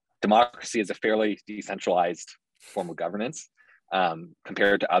democracy is a fairly decentralized form of governance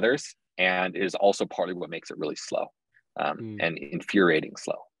compared to others. And it is also partly what makes it really slow and infuriating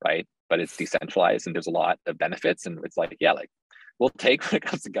slow, right? But it's decentralized and there's a lot of benefits. And it's like, yeah, like we'll take, when it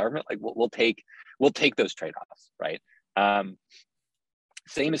comes to government, like we'll take those trade-offs, right?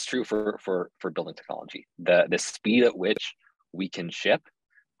 same is true for building technology. The speed at which we can ship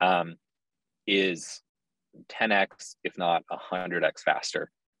is 10x, if not 100x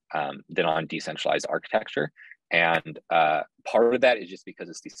faster than on decentralized architecture. And part of that is just because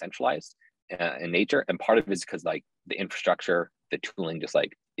it's decentralized in nature, and part of it is because like the infrastructure, the tooling just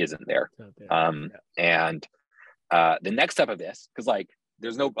like isn't there. And the next step of this, because like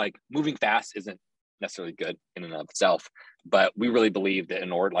there's no like moving fast isn't necessarily good in and of itself, but we really believe that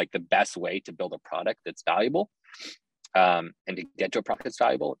in order, like the best way to build a product that's valuable and to get to a product that's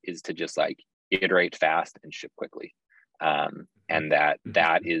valuable is to just like iterate fast and ship quickly. And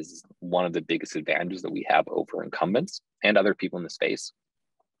that is one of the biggest advantages that we have over incumbents and other people in the space,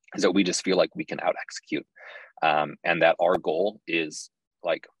 is that we just feel like we can out execute, and that our goal is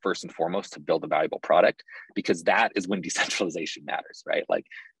like first and foremost to build a valuable product, because that is when decentralization matters, right? Like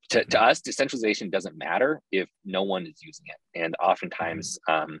to us, decentralization doesn't matter if no one is using it. And oftentimes,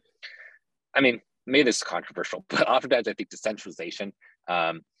 I mean, maybe this is controversial, but oftentimes I think decentralization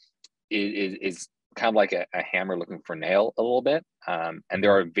is kind of like a hammer looking for a nail a little bit. And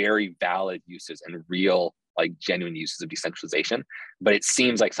there are very valid uses and real, like genuine uses of decentralization, but it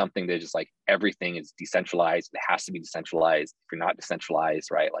seems like something that just like everything is decentralized. It has to be decentralized. If you're not decentralized,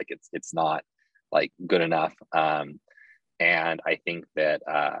 right, like it's not like good enough. And I think that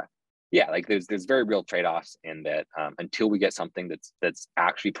like there's very real trade-offs in that. Until we get something that's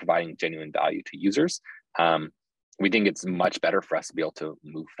actually providing genuine value to users, we think it's much better for us to be able to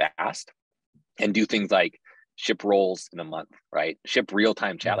move fast and do things like ship roles in a month, right? Ship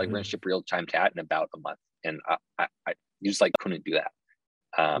real-time chat. Like we're gonna ship real-time chat in about a month. And I you just like couldn't do that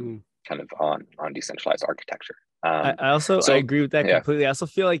kind of on decentralized architecture. I agree with that completely. I also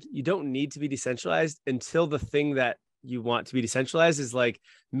feel like you don't need to be decentralized until the thing that you want to be decentralized is like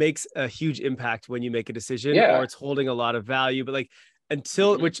makes a huge impact when you make a decision, or it's holding a lot of value. But like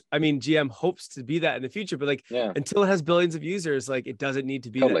until which I mean GM hopes to be that in the future, but like until it has billions of users, like it doesn't need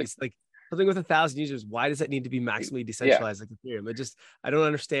to be that. It's like something with 1,000 users, why does that need to be maximally decentralized like Ethereum? I don't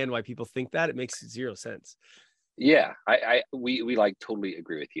understand why people think that. It makes zero sense. Yeah, we like totally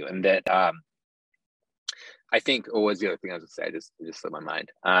agree with you. And that I think what was the other thing I was gonna say? I just slipped my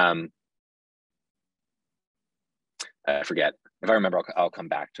mind. I forget. If I remember, I'll come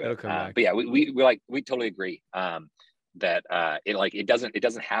back to it. But yeah, we totally agree that it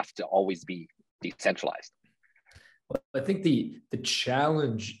doesn't have to always be decentralized. Well, I think the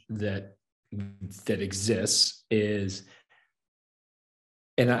challenge that exists is,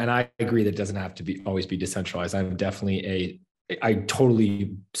 and I agree that it doesn't have to always be decentralized. I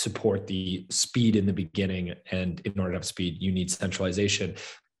totally support the speed in the beginning, and in order to have speed, you need centralization.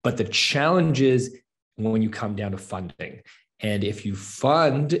 But the challenge is when you come down to funding, and if you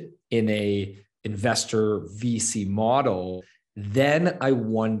fund in a investor VC model, then I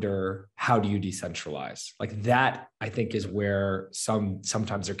wonder, how do you decentralize? Like that, I think, is where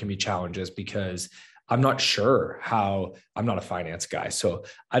sometimes there can be challenges, because I'm not sure how. I'm not a finance guy, so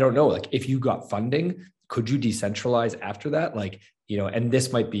I don't know. Like if you got funding, could you decentralize after that? Like, and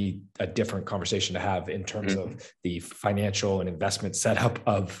this might be a different conversation to have in terms of the financial and investment setup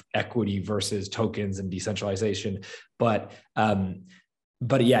of equity versus tokens and decentralization. But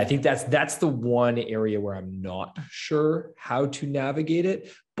yeah, I think that's the one area where I'm not sure how to navigate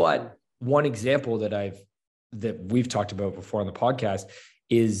it. But one example that we've talked about before on the podcast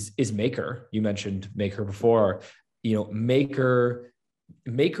is Maker. You mentioned Maker before.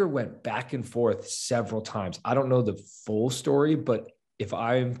 Maker went back and forth several times. I don't know the full story, but if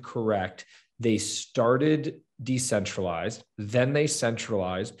I'm correct, they started decentralized, then they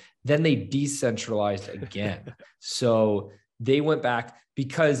centralized, then they decentralized again. So they went back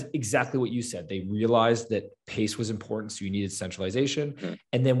because exactly what you said, they realized that pace was important. So you needed centralization.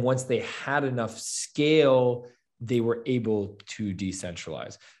 And then once they had enough scale, they were able to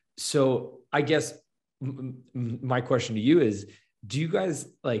decentralize. So I guess my question to you is, do you guys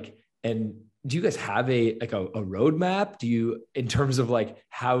have a roadmap? Do you, in terms of like,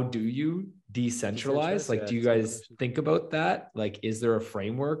 how do you decentralize? Like, do you guys think about that? Like, is there a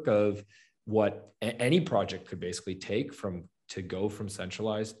framework of what any project could basically take to go from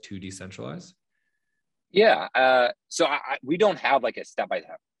centralized to decentralized? Yeah. So we don't have like a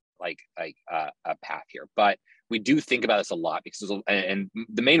step-by-step, a path here, but we do think about this a lot, because and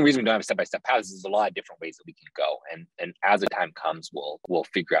the main reason we don't have a step-by-step path is there's a lot of different ways that we can go. And as the time comes, we'll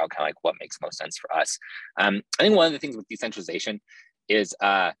figure out kind of like what makes most sense for us. I think one of the things with decentralization is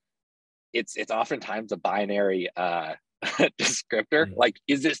it's oftentimes a binary descriptor. Like,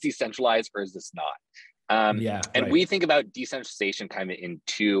 is this decentralized or is this not? And we think about decentralization kind of in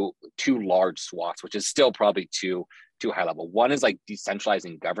two large swaths, which is still probably too too high level. One is like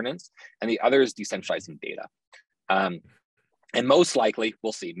decentralizing governance, and the other is decentralizing data. And most likely,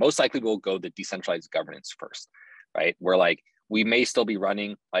 we'll see, most likely we'll go the decentralized governance first, right? Where like we may still be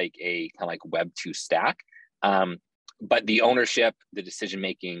running like a kind of like Web2 stack, but the ownership, the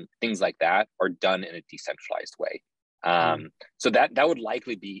decision-making, things like that are done in a decentralized way. So that would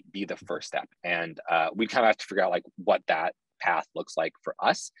likely be the first step. And we kind of have to figure out like what that path looks like for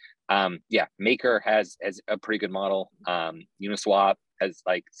us. Yeah, Maker has a pretty good model. Uniswap has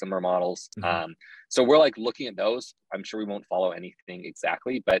like similar models. So we're like looking at those. I'm sure we won't follow anything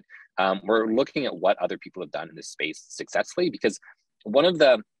exactly, but we're looking at what other people have done in this space successfully, because one of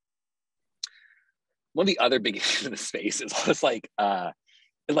the other big issues in the space is just like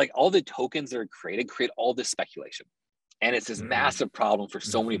all the tokens that are create all this speculation. And it's this massive problem for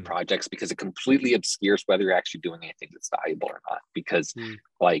so many projects because it completely obscures whether you're actually doing anything that's valuable or not. Because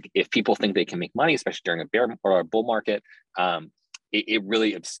like if people think they can make money, especially during a bear or a bull market, it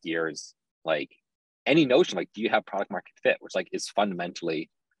really obscures like any notion, like, do you have product market fit, which like is fundamentally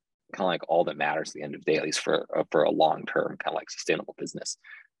kind of like all that matters at the end of the day, at least for a long-term kind of like sustainable business.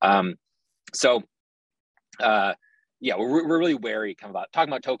 Yeah, we're really wary kind of about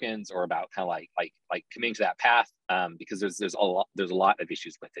talking about tokens or about kind of like committing to that path, because there's a lot of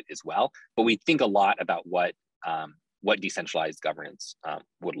issues with it as well. But we think a lot about what decentralized governance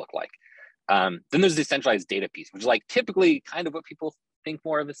would look like. Then there's the decentralized data piece, which is like typically kind of what people think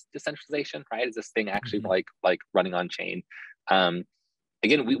more of as decentralization, right? Is this thing actually like running on chain?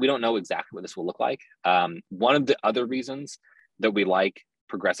 Again, we don't know exactly what this will look like. One of the other reasons that we like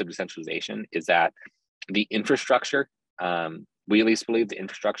progressive decentralization is that the infrastructure, we at least believe the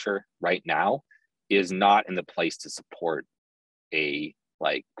infrastructure right now is not in the place to support a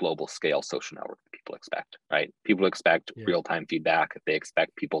like global scale social network that people expect, right? People expect real-time feedback. They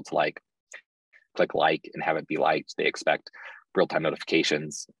expect people to like click like and have it be liked. They expect real-time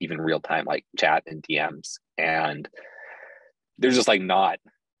notifications, even real-time like chat and DMs. And there's just like not,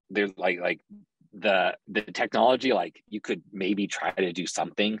 there's like the technology, like you could maybe try to do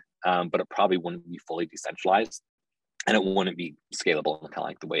something, but it probably wouldn't be fully decentralized and it wouldn't be scalable in kind of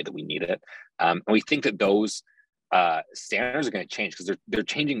like the way that we need it. And we think that those standards are going to change because they're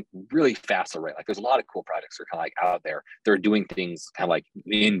changing really fast already. Like there's a lot of cool projects that are kind of like out there. They're doing things kind of like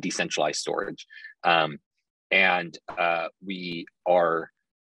in decentralized storage. And we are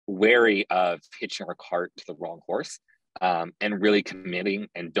wary of hitching our cart to the wrong horse, and really committing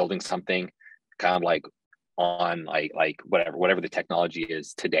and building something kind of like on like whatever the technology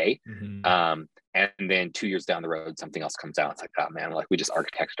is today. And then 2 years down the road, something else comes out. It's like, oh man, like we just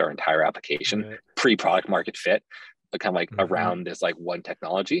architected our entire application pre-product market fit, but kind of like around this like one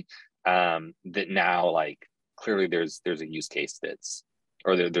technology, that now like clearly there's a use case that's,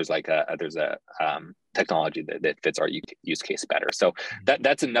 or there's a technology that fits our use case better. So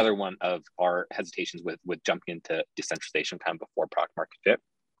that's another one of our hesitations with jumping into decentralization kind of before product market fit.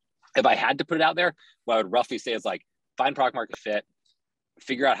 If I had to put it out there, what I would roughly say is like find product market fit,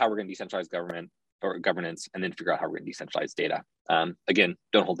 figure out how we're going to decentralize governance, and then figure out how we're going to decentralize data. Again,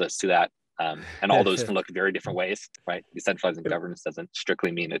 don't hold us to that. And all those can look very different ways, right? Decentralizing governance doesn't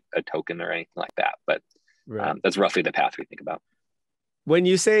strictly mean a token or anything like that, but that's roughly the path we think about. When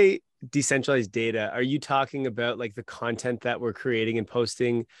you say decentralized data, are you talking about like the content that we're creating and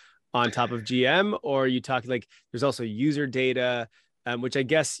posting on top of GM, or are you talking like there's also user data, which I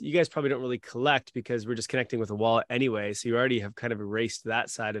guess you guys probably don't really collect because we're just connecting with a wallet anyway. So you already have kind of erased that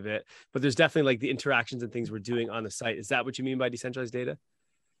side of it, but there's definitely like the interactions and things we're doing on the site. Is that what you mean by decentralized data?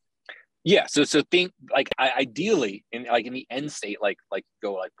 Yeah. So think like ideally in the end state, like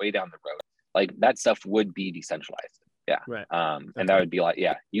go like way down the road, like that stuff would be decentralized. Yeah. Right. And that would be like,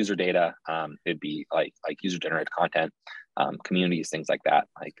 user data. It'd be like user generated content, communities, things like that,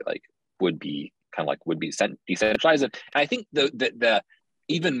 like would be kind of like would be decentralized. And I think the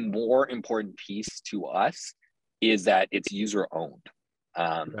even more important piece to us is that it's user owned.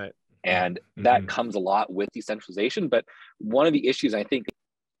 And that comes a lot with decentralization. But one of the issues, I think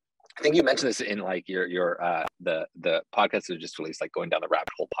you mentioned this in like your the podcast that just released, like Going Down the Rabbit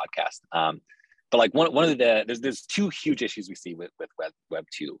Hole podcast. But like one of there's two huge issues we see with Web2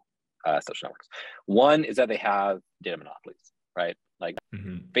 social networks. One is that they have data monopolies, right? Like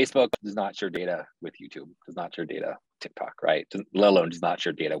Facebook does not share data with YouTube, does not share data with TikTok, right? Let alone does not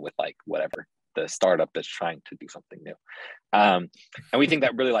share data with like whatever the startup that's trying to do something new. And we think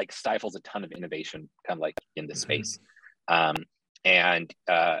that really like stifles a ton of innovation kind of like in this space. And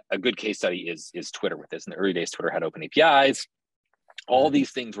a good case study is Twitter with this. In the early days, Twitter had open APIs. All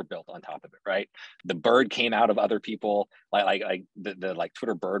these things were built on top of it, right? The bird came out of other people, like the like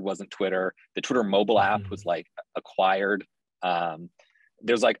Twitter bird wasn't Twitter. The Twitter mobile app was like acquired.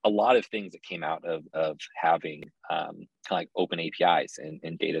 There's like a lot of things that came out of having kind of like open APIs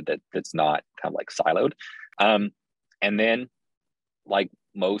and data that's not kind of like siloed. And then, like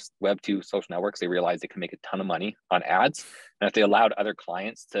most Web2 social networks, they realized they can make a ton of money on ads. And if they allowed other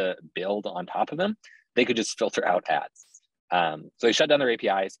clients to build on top of them, they could just filter out ads. So they shut down their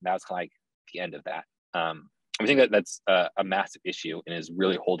APIs, and that was kind of like the end of that. I think that's a massive issue and is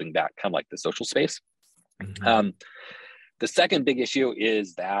really holding back kind of like the social space. The second big issue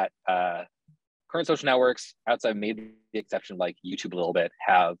is that current social networks, outside maybe the exception of like YouTube a little bit,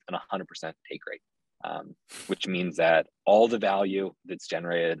 have an 100% take rate, which means that all the value that's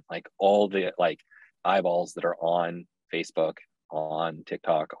generated, like all the like eyeballs that are on Facebook, on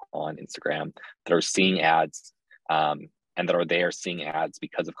TikTok, on Instagram, that are seeing ads, and that are there seeing ads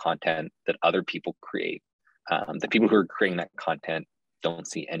because of content that other people create. The people who are creating that content don't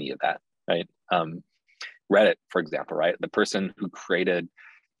see any of that, right? Reddit, for example, right? The person who created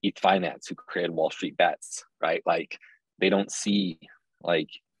ETH Finance, who created Wall Street Bets, right? Like they don't see like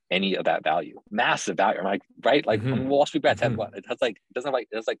any of that value, massive value. I'm like, right? Like Wall Street Bets has what? It has like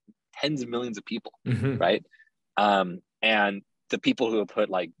tens of millions of people, right? And the people who have put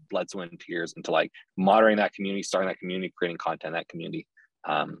like blood, sweat, and tears into like moderating that community, starting that community, creating content in that community,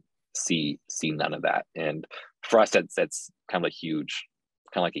 see none of that. And for us, that's kind of a huge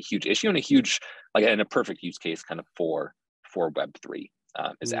issue, and a huge, like, and a perfect use case kind of for Web3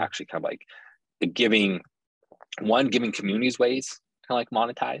 is actually kind of like giving communities ways to kind of like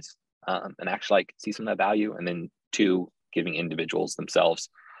monetize and actually like see some of that value, and then two, giving individuals themselves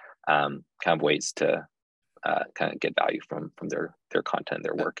kind of ways to kind of get value from their content,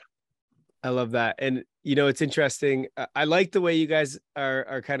 their work. I love that. And, you know, it's interesting. I like the way you guys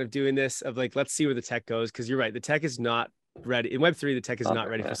are kind of doing this of like, let's see where the tech goes. Cause you're right. The tech is not ready in Web3. The tech is not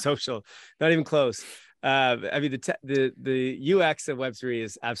ready for social, not even close. I mean, the UX of Web3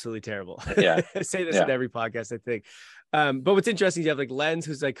 is absolutely terrible. Yeah. I say this in every podcast, I think. But what's interesting is you have like Lens,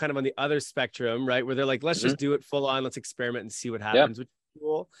 who's like kind of on the other spectrum, right? Where they're like, let's just do it full on. Let's experiment and see what happens, which is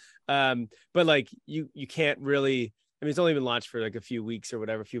cool. But like you can't really, I mean, it's only been launched for like a few weeks or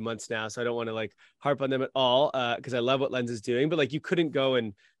whatever, a few months now. So I don't want to like harp on them at all. Cause I love what Lens is doing, but like you couldn't go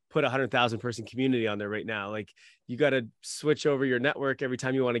and put 100,000 person community on there right now. Like you got to switch over your network every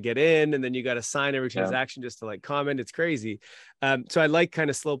time you want to get in. And then you got to sign every transaction just to like comment. It's crazy. So I like kind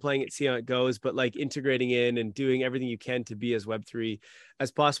of slow playing it, see how it goes, but like integrating in and doing everything you can to be as Web3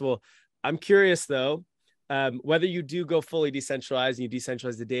 as possible. I'm curious though, whether you do go fully decentralized and you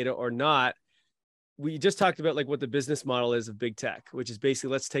decentralize the data or not. We just talked about like what the business model is of big tech, which is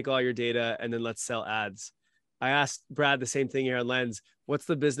basically let's take all your data and then let's sell ads. I asked Brad the same thing here on Lens. What's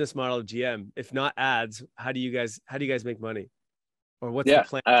the business model of GM? If not ads, how do you guys make money? Or what's the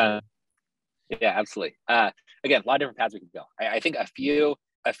plan? Yeah, absolutely. Again, a lot of different paths we could go. I think a few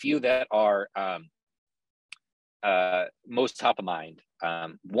that are most top of mind.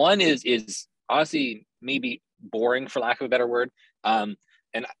 One is honestly maybe boring, for lack of a better word, and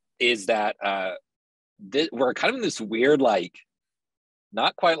is that we're kind of in this weird, like,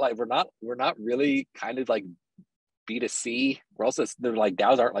 not quite like we're not really kind of like B2C. We're also, they're like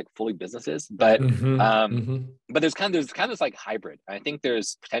DAOs aren't like fully businesses, but but there's kind of this like hybrid. I think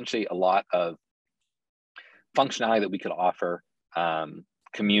there's potentially a lot of functionality that we could offer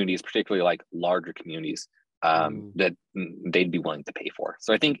communities, particularly like larger communities, that they'd be willing to pay for.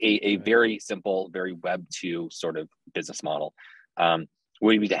 So I think a very simple, very Web2 sort of business model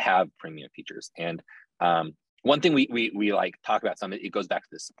would be to have premium features. And one thing we like talk about some, it goes back to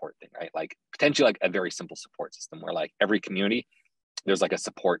the support thing, right? Like potentially like a very simple support system where like every community, there's like a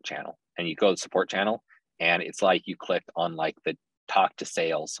support channel, and you go to the support channel and it's like you clicked on like the talk to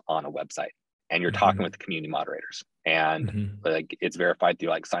sales on a website, and you're talking with the community moderators, and like it's verified through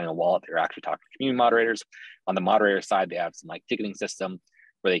like signing a wallet. They're actually talking to community moderators. On the moderator side, they have some like ticketing system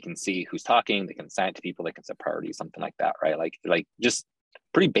where they can see who's talking, they can assign it to people, they can set priorities, something like that, right? Like just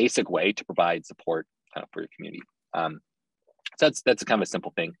pretty basic way to provide support for your community. So that's kind of a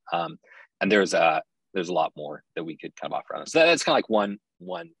simple thing. And there's a lot more that we could kind of offer on this. So that's kind of like one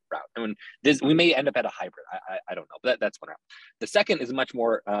route. I mean, we may end up at a hybrid. I don't know, but that's one route. The second is much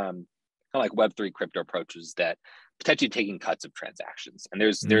more kind of like Web3 crypto approaches that potentially taking cuts of transactions. And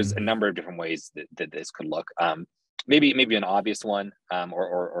there's a number of different ways that this could look. Maybe an obvious one,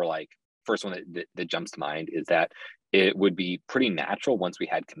 or like first one that jumps to mind is that it would be pretty natural once we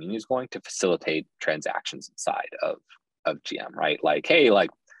had communities going to facilitate transactions inside of GM, right? Like, hey, like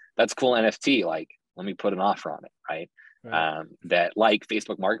that's cool NFT. Like, let me put an offer on it, right? that, like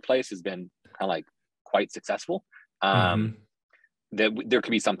Facebook Marketplace, has been kind of like quite successful. That there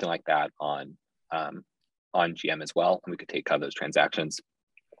could be something like that on GM as well, and we could take kind of those transactions.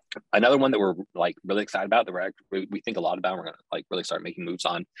 Another one that we're like really excited about, that we think a lot about, we're gonna like really start making moves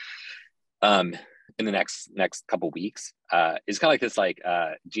on in the next couple weeks, is kind of like this like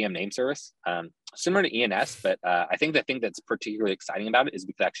GM name service, similar to ENS, but I think the thing that's particularly exciting about it is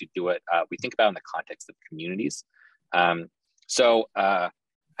we could actually do it. We think about it in the context of communities. So I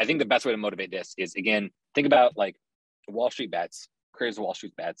think the best way to motivate this is, again, think about like Wall Street Bets, creators of Wall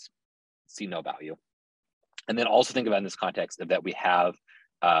Street Bets see no value. And then also think about in this context of that we have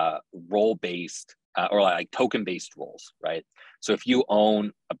role-based or like token-based roles, right? So if you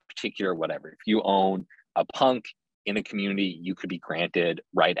own a particular whatever, if you own a punk in a community, you could be granted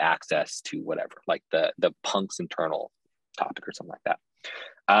right access to whatever, like the punk's internal topic or something like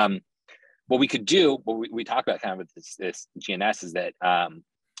that. What we could do, what we talk about kind of with this GNS, is that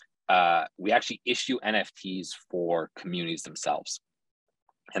we actually issue NFTs for communities themselves,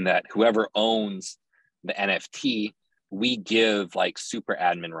 and that whoever owns the NFT, we give like super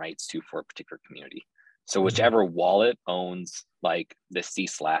admin rights to for a particular community. So whichever wallet owns like the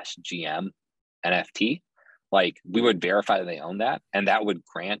C/GM NFT, like we would verify that they own that, and that would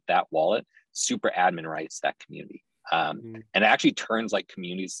grant that wallet super admin rights to that community. And it actually turns like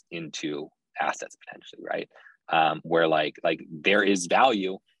communities into assets potentially, right? Where like there is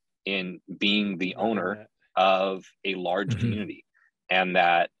value in being the owner of a large community, and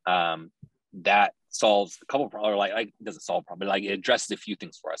that that solves a couple of problems, or like doesn't solve a problem, but like it addresses a few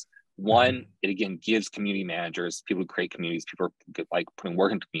things for us. One, it again gives community managers, people who create communities, people who like putting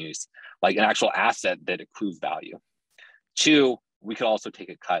work into communities, like an actual asset that accrues value. Two, we could also take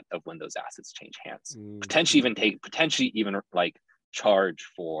a cut of when those assets change hands. Potentially even like charge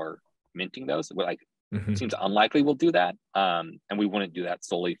for minting those. But like it seems unlikely we'll do that. And we wouldn't do that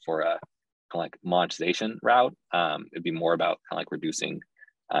solely for a kind of like monetization route. It'd be more about kind of like reducing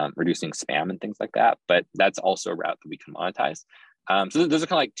spam and things like that. But that's also a route that we can monetize. So those are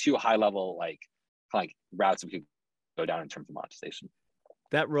kind of like two high level like routes that we could go down in terms of monetization.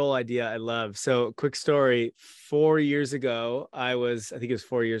 That role idea I love. So quick story, 4 years ago, I think it was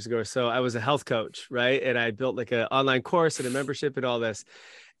 4 years ago or so, I was a health coach, right? And I built like an online course and a membership and all this.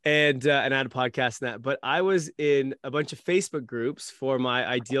 And I had a podcast and that, but I was in a bunch of Facebook groups for my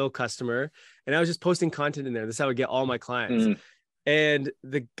ideal customer, and I was just posting content in there. This is how I get all my clients. And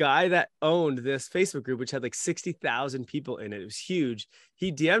the guy that owned this Facebook group, which had like 60,000 people in it, it was huge.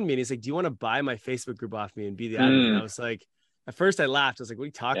 He DM'd me and he's like, "Do you want to buy my Facebook group off me and be the admin?" And I was like, at first I laughed. I was like, "What are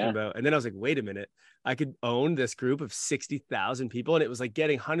you talking about?" And then I was like, wait a minute, I could own this group of 60,000 people. And it was like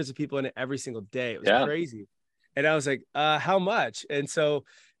getting hundreds of people in it every single day. It was crazy. And I was like, how much? And so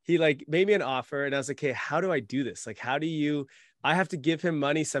he like made me an offer, and I was like, "Hey, how do I do this? Like, I have to give him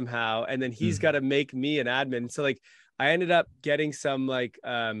money somehow, and then he's got to make me an admin." So like, I ended up getting some like,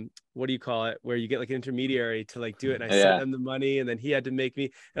 what do you call it? Where you get like an intermediary to like do it. And I sent them the money, and then he had to make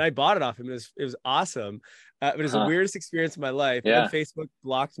me, and I bought it off him. It was awesome. But it was the weirdest experience of my life. And then Facebook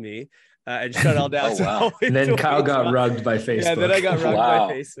blocked me and shut it all down. And then Kyle got rugged by Facebook. Yeah, then I got rugged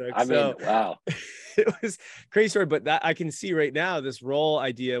by Facebook. I mean, wow. It was crazy story, but that I can see right now, this role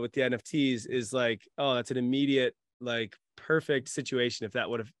idea with the NFTs is like, oh, that's an immediate, like perfect situation if that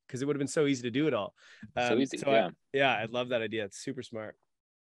would have, because it would have been so easy to do it all. So easy. I love that idea. It's super smart.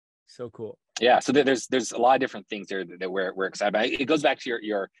 So cool. Yeah. So there's a lot of different things there that we're excited about. It goes back to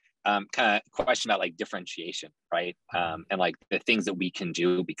your kind of question about like differentiation, right? And like the things that we can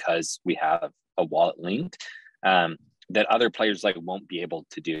do because we have a wallet linked, that other players like won't be able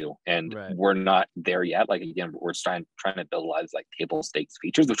to do. And we're not there yet. Like, again, we're trying to build a lot of like table stakes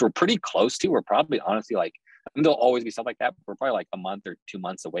features, which we're pretty close to. We're probably honestly like, I mean, there'll always be stuff like that. But we're probably like a month or 2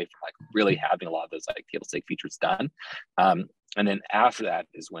 months away from like really having a lot of those like table stake features done. And then after that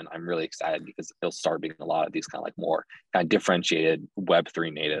is when I'm really excited, because it'll start being a lot of these kind of like more kind of differentiated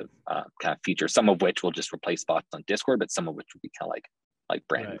Web3 native kind of features, some of which will just replace bots on Discord, but some of which will be kind of like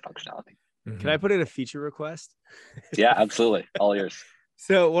brand new functionality. Can I put in a feature request? Yeah, absolutely. All yours.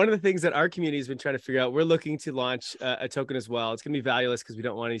 So one of the things that our community has been trying to figure out, we're looking to launch a token as well. It's going to be valueless because we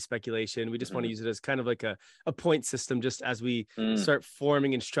don't want any speculation. We just want to use it as kind of like a point system, just as we start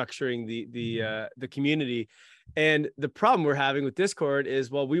forming and structuring the community. And the problem we're having with Discord is,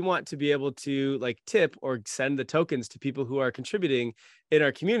 well, we want to be able to like tip or send the tokens to people who are contributing in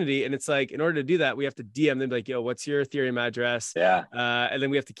our community. And it's like, in order to do that, we have to DM them like, yo, what's your Ethereum address? Yeah. And then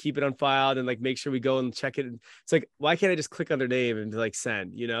we have to keep it on file and like make sure we go and check it. It's like, why can't I just click on their name and like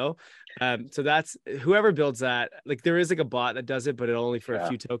send, you know? So that's whoever builds that. Like there is like a bot that does it, but it only for a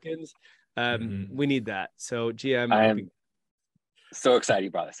few tokens. We need that. So GM, so excited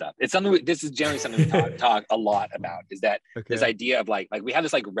you brought this up. It's something. This is generally something we talk a lot about. Is that this idea of like we have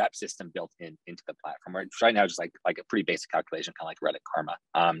this like rep system built into the platform. Right now, just like a pretty basic calculation, kind of like Reddit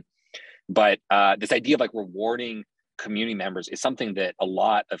karma. But this idea of like rewarding community members is something that a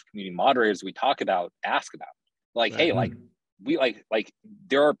lot of community moderators we talk about ask about. Like, hey, like we like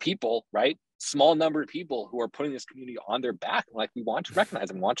there are people, right? Small number of people who are putting this community on their back. Like we want to recognize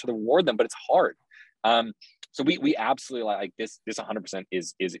them, want to reward them, but it's hard. So we absolutely like this 100%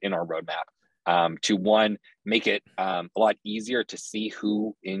 is in our roadmap to one, make it a lot easier to see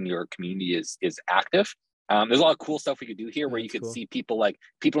who in your community is active. There's a lot of cool stuff we could do here where you could see people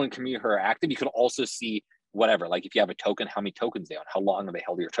in community who are active. You could also see whatever, like if you have a token, how many tokens they own, how long have they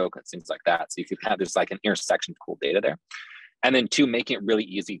held your tokens, things like that. So you could have this like an intersection of cool data there. And then two, making it really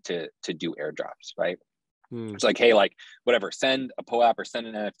easy to do airdrops, right? It's like, hey, like whatever, send a POAP or send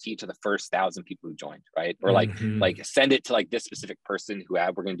an NFT to the first 1,000 people who joined, right? Or like send it to like this specific person who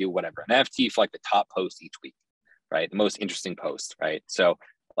we're going to do whatever, an NFT for like the top post each week, right? The most interesting post, right? So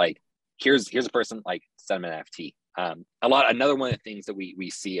like, here's a person, like send them an NFT. Another one of the things that we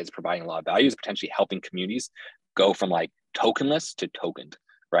see as providing a lot of value is potentially helping communities go from like tokenless to tokened,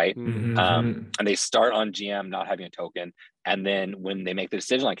 right? And they start on GM not having a token, and then when they make the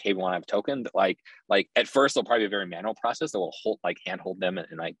decision like, hey, we want to have a token, like at first they'll probably be a very manual process that will handhold them and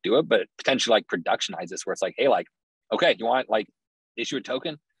like do it, but potentially like productionize this where it's like, hey, like, okay, you want like issue a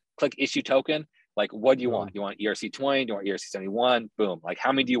token, click issue token, like what do you want? You want ERC20, do you want ERC71? Boom. Like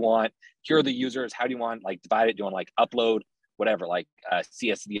how many do you want? Here are the users. How do you want like divide it? Do you want like upload whatever, like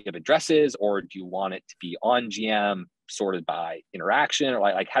CSV of addresses, or do you want it to be on GM sorted by interaction, or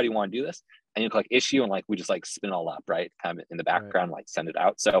like how do you want to do this? And you click issue and like we just like spin it all up, right? Kind of in the background, like send it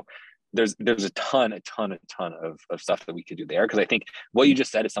out. So there's a ton of stuff that we could do there, because I think what you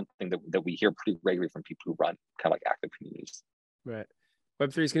just said is something that we hear pretty regularly from people who run kind of like active communities. Right.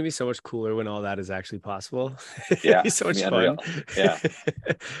 Web3 is going to be so much cooler when all that is actually possible. Yeah, It'll be so much fun.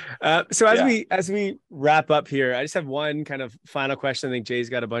 Yeah. So as we wrap up here, I just have one kind of final question. I think Jay's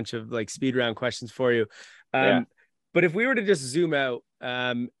got a bunch of like speed round questions for you. But if we were to just zoom out,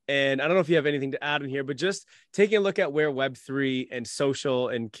 and I don't know if you have anything to add in here, but just taking a look at where Web3 and social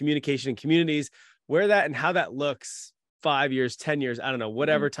and communication and communities, where that and how that looks 5 years, 10 years, I don't know,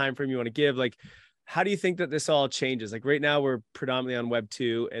 whatever time frame you want to give, like, how do you think that this all changes? Like right now we're predominantly on Web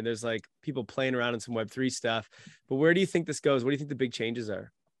 2 and there's like people playing around in some Web 3 stuff, but where do you think this goes? What do you think the big changes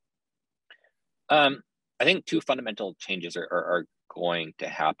are? I think two fundamental changes are going to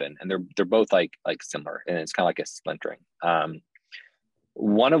happen, and they're both like similar, and it's kind of like a splintering.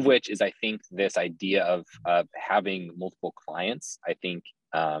 One of which is, I think, this idea of having multiple clients, I think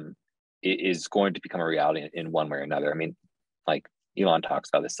is going to become a reality in one way or another. I mean, like Elon talks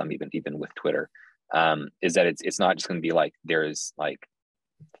about this some even with Twitter, is that it's not just going to be like there's like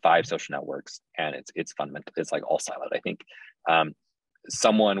 5 social networks and it's fundamental. It's like all siloed. I think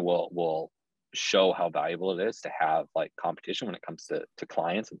someone will show how valuable it is to have like competition when it comes to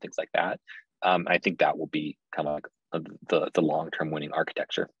clients and things like that. I think that will be kind of like the long-term winning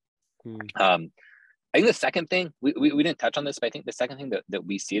architecture. I think the second thing, we didn't touch on this, but I think the second thing that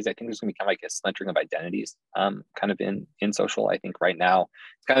we see is I think there's gonna be kind of like a splintering of identities kind of in social. I think right now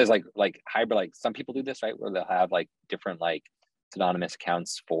it's kind of like hybrid, like some people do this, right? Where they'll have like different like synonymous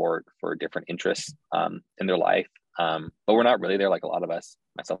accounts for different interests in their life. But we're not really there, like a lot of us,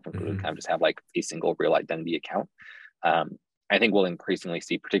 myself included, kind of just have like a single real identity account. I think we'll increasingly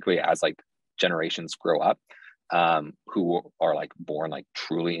see, particularly as like generations grow up, who are like born like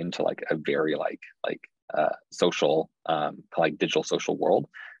truly into like a very like social like digital social world.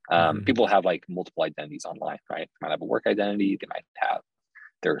 People have like multiple identities online, right? They might have a work identity, they might have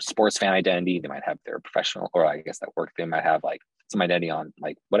their sports fan identity, they might have their professional, or I guess that work, they might have like some identity on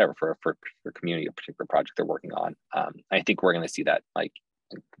like whatever for community, a particular project they're working on. I think we're going to see that like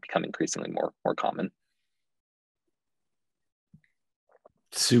become increasingly more common.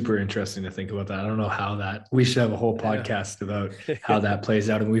 Super interesting to think about that. I don't know how that, we should have a whole podcast about how that plays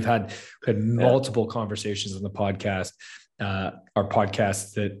out. And we've had multiple conversations on the podcast. Our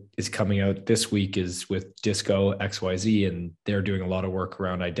podcast that is coming out this week is with Disco XYZ, and they're doing a lot of work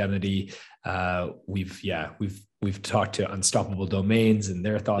around identity. We've talked to Unstoppable Domains and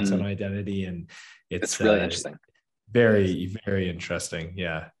their thoughts on identity. And It's really interesting. Very, very interesting.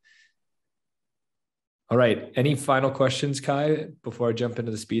 Yeah. All right. Any final questions, Kai, before I jump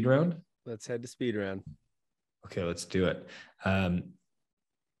into the speed round? Let's head to speed round. Okay, let's do it.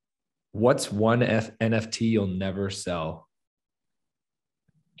 What's one NFT you'll never sell?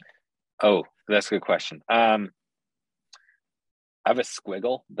 Oh, that's a good question. I have a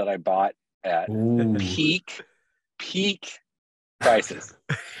squiggle that I bought at peak prices.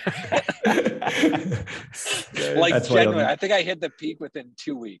 Like genuinely, I think I hit the peak within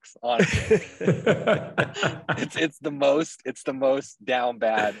 2 weeks. Honestly, it's the most down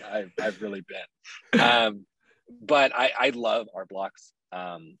bad I've really been. But I love art blocks.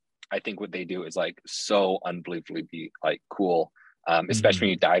 I think what they do is like so unbelievably like cool, especially when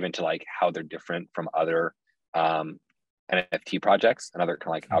you dive into like how they're different from other NFT projects and other kind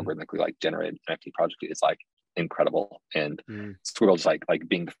of like algorithmically like generated NFT projects. It's like incredible, and Squirrel's like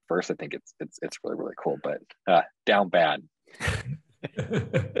being the first. I think it's really, really cool, but down bad. I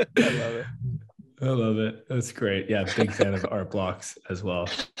love it. That's great. Yeah, big fan of art blocks as well.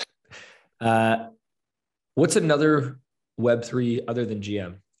 What's another Web3 other than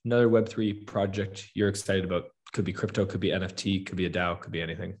GM? Another Web3 project you're excited about? Could be crypto, could be NFT, could be a DAO, could be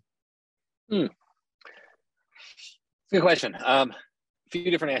anything. Good question. A few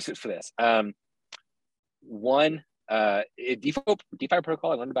different answers for this. One, DeFi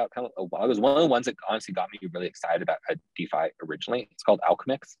protocol I learned about kind of a while ago. It was one of the ones that honestly got me really excited about DeFi originally. It's called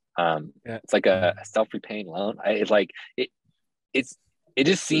Alchemix. It's like a self-repaying loan. It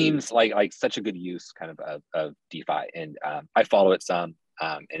just seems like such a good use kind of DeFi, and I follow it some,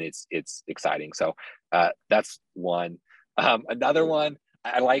 and it's exciting. So that's one. Another one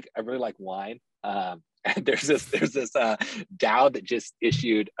I really like wine. And there's this DAO that just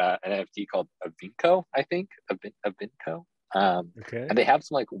issued an NFT called Avinco, I think. Avinco. Okay. And they have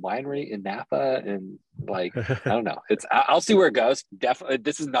some like winery in Napa, and like I don't know. I'll see where it goes. Definitely,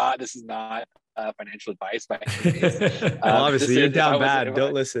 this is not financial advice by any means. Well, obviously, you're down bad.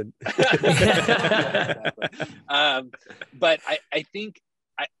 Don't listen. But I think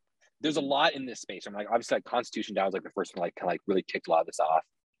there's a lot in this space. I'm like, obviously, like Constitution DAO is like the first one, like kind of like really kicked a lot of this off.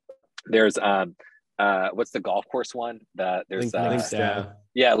 There's what's the golf course one? There's Links DAO.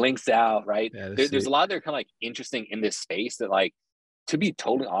 Yeah, Links DAO, right? Yeah, there's a lot that are kind of like interesting in this space that, like, to be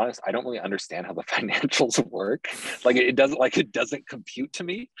totally honest, I don't really understand how the financials work. Like it doesn't compute to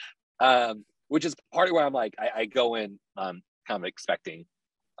me. Which is part of where I'm like, I go in kind of expecting,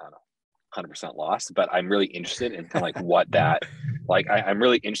 I don't know, 100% loss, but I'm really interested in kind of like what that, like, I'm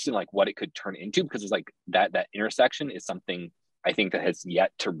really interested in like what it could turn into, because it's like that intersection is something I think that has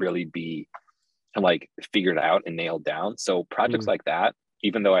yet to really be kind of like figured out and nailed down. So projects like that,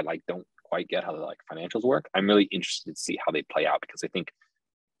 even though I like don't quite get how the like financials work, I'm really interested to see how they play out, because I think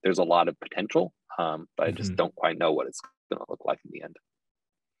there's a lot of potential, but I just don't quite know what it's going to look like in the end.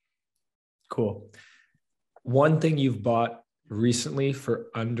 Cool. One thing you've bought recently for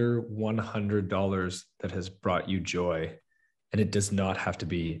under $100 that has brought you joy, and it does not have to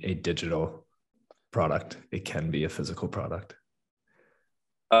be a digital product. It can be a physical product.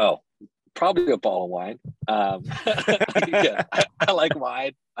 Oh, probably a bottle of wine. Yeah, I like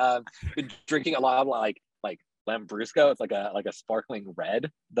wine. Been drinking a lot of like Lambrusco. It's like a sparkling red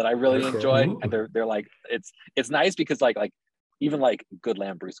that I really enjoy. Ooh. And they're like, it's nice because like even like good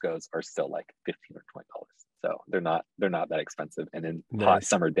Lambruscos are still like $15 or $20. So they're not that expensive. And in hot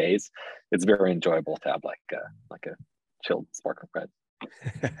summer days, it's very enjoyable to have like a chilled sparkling red.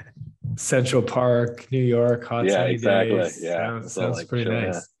 Central Park, New York, hot sunny days. Yeah, sounds like, pretty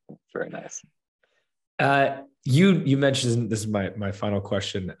nice. Very nice. You mentioned, this is my final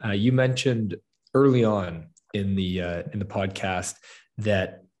question. You mentioned early on in the podcast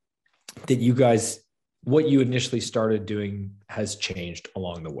that you guys, what you initially started doing has changed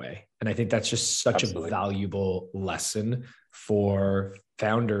along the way. And I think that's just such a valuable lesson for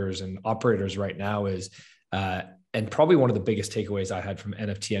founders and operators right now is, and probably one of the biggest takeaways I had from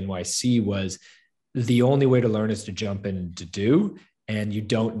NFT NYC was the only way to learn is to jump in to do, and you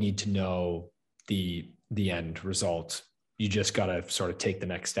don't need to know the end result. You just got to sort of take the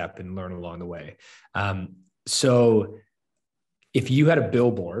next step and learn along the way. So if you had a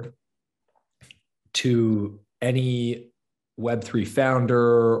billboard to any Web3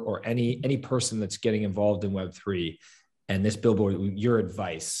 founder or any person that's getting involved in Web3, and this billboard, your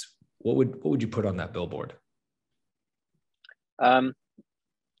advice, what would you put on that billboard?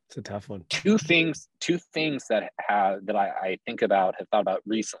 It's a tough one. Two things that I think about, have thought about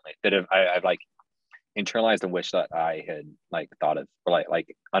recently, that I've like internalized and wish that I had like thought of or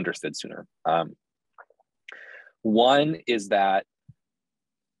like understood sooner. One is that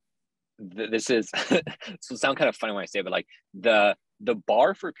this is this will sound kind of funny when I say it, but like the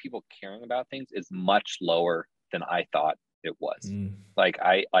bar for people caring about things is much lower than I thought it was. Like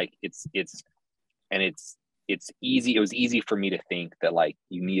it's easy. It was easy for me to think that like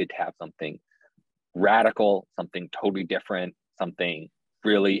you needed to have something radical, something totally different, something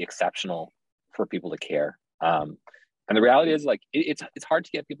really exceptional for people to care. And the reality is like it's hard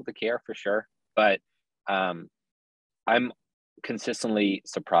to get people to care for sure, but I'm consistently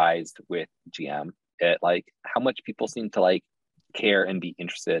surprised with GM at like how much people seem to like care and be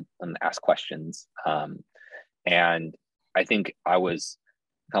interested and ask questions. And I think I was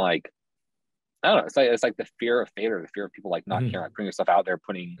kind of like, I don't know, it's like the fear of failure, the fear of people like not caring, like putting yourself out there,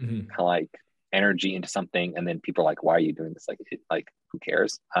 putting kind of like energy into something, and then people are like, why are you doing this? Like who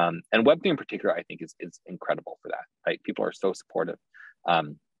cares? And Web3 in particular, I think is incredible for that. Right? People are so supportive.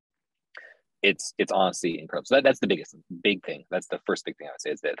 It's honestly incredible. So that's the big thing. That's the first big thing I would say,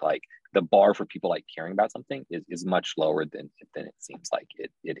 is that like the bar for people like caring about something is much lower than it seems like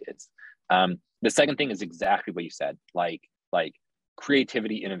it is. The second thing is exactly what you said. Like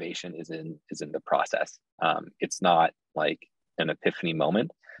creativity, innovation is in the process. It's not like an epiphany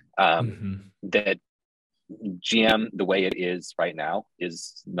moment. That GM, the way it is right now,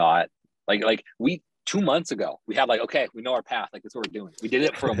 is not like we 2 months ago we had like, okay, we know our path, like that's what we're doing. We did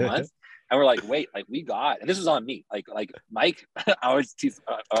it for a month. And we're like, wait, like we got, and this was on me. Like Mike, I always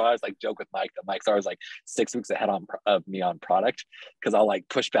like joke with Mike that Mike's always like 6 weeks ahead of me on product, because I'll like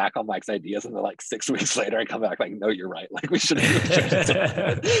push back on Mike's ideas, and then like 6 weeks later I come back like, no, you're right. Like we should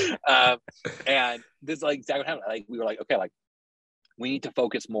have. And this is like exactly what happened. Like we were like, okay, like we need to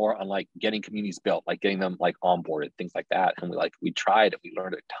focus more on like getting communities built, like getting them like onboarded, things like that. And we tried it, we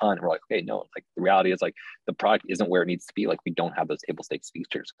learned a ton. And we're like, okay, no, like the reality is like the product isn't where it needs to be. Like we don't have those table stakes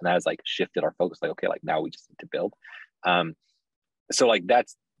features, and that has like shifted our focus. Like, okay, like now we just need to build. So like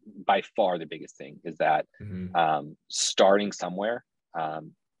that's by far the biggest thing, is that starting somewhere,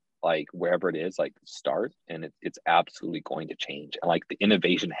 like wherever it is, like start, and it's absolutely going to change. And like the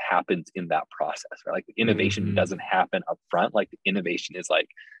innovation happens in that process, right? Like the innovation doesn't happen up front. Like the innovation is like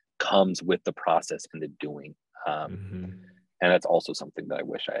comes with the process and the doing. And that's also something that I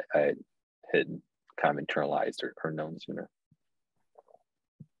wish I had kind of internalized or known sooner.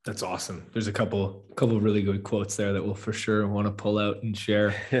 That's awesome. There's a couple really good quotes there that we'll for sure want to pull out and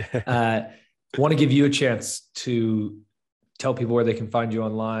share. Want to give you a chance to tell people where they can find you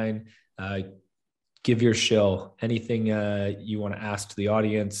online. Give your shill, anything you want to ask to the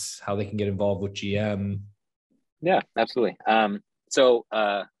audience, how they can get involved with GM. Yeah, absolutely. So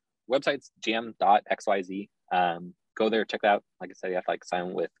website's gm.xyz. Go there, check it out. Like I said, you have to like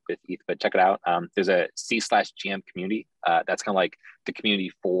sign with ETH, but check it out. There's a C/GM community. That's kind of like the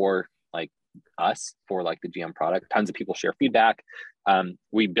community for like us, for like the GM product. Tons of people share feedback.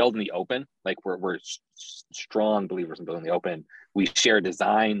 We build in the open. Like we're strong believers in building the open. We share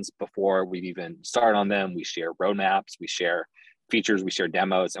designs before we've even started on them. We share roadmaps, we share features, we share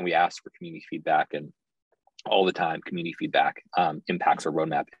demos, and we ask for community feedback. And all the time, community feedback impacts our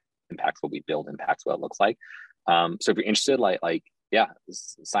roadmap, impacts what we build, impacts what it looks like. So if you're interested, like yeah,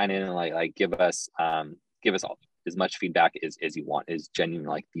 sign in and like give us all as much feedback as you want. Is genuinely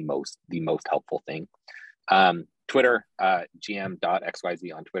like the most helpful thing. Twitter,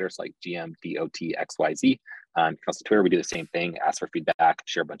 gm.xyz on Twitter. So like gm.xyz. Because on Twitter, we do the same thing, ask for feedback,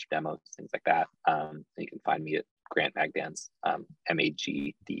 share a bunch of demos, things like that. And you can find me at Grant Magdanz, Magdanz,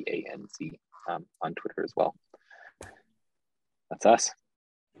 on Twitter as well. That's us.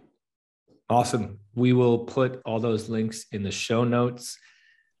 Awesome. We will put all those links in the show notes.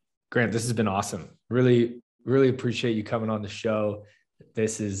 Grant, this has been awesome. Really, really appreciate you coming on the show.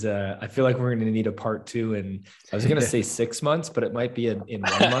 This is, I feel like we're going to need a part 2. And I was going to say 6 months, but it might be in 1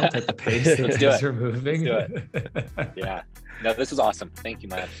 month at the pace that things are moving. Let's do it. Yeah. No, this was awesome. Thank you,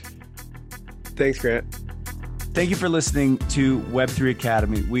 man. Thanks, Grant. Thank you for listening to Web3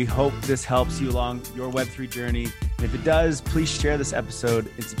 Academy. We hope this helps you along your Web3 journey. And if it does, please share this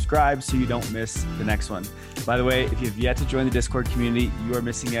episode and subscribe so you don't miss the next one. By the way, if you've yet to join the Discord community, you are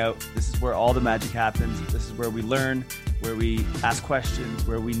missing out. This is where all the magic happens. This is where we learn, where we ask questions,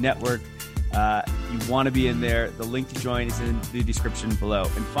 where we network. You want to be in there. The link to join is in the description below.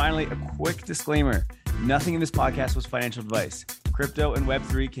 And finally, a quick disclaimer. Nothing in this podcast was financial advice. Crypto and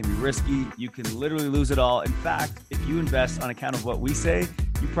Web3 can be risky. You can literally lose it all. In fact, if you invest on account of what we say,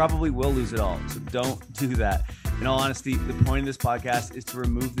 you probably will lose it all. So don't do that. In all honesty, the point of this podcast is to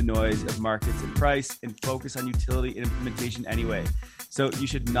remove the noise of markets and price and focus on utility and implementation anyway. So you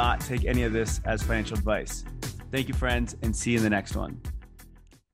should not take any of this as financial advice. Thank you, friends, and see you in the next one.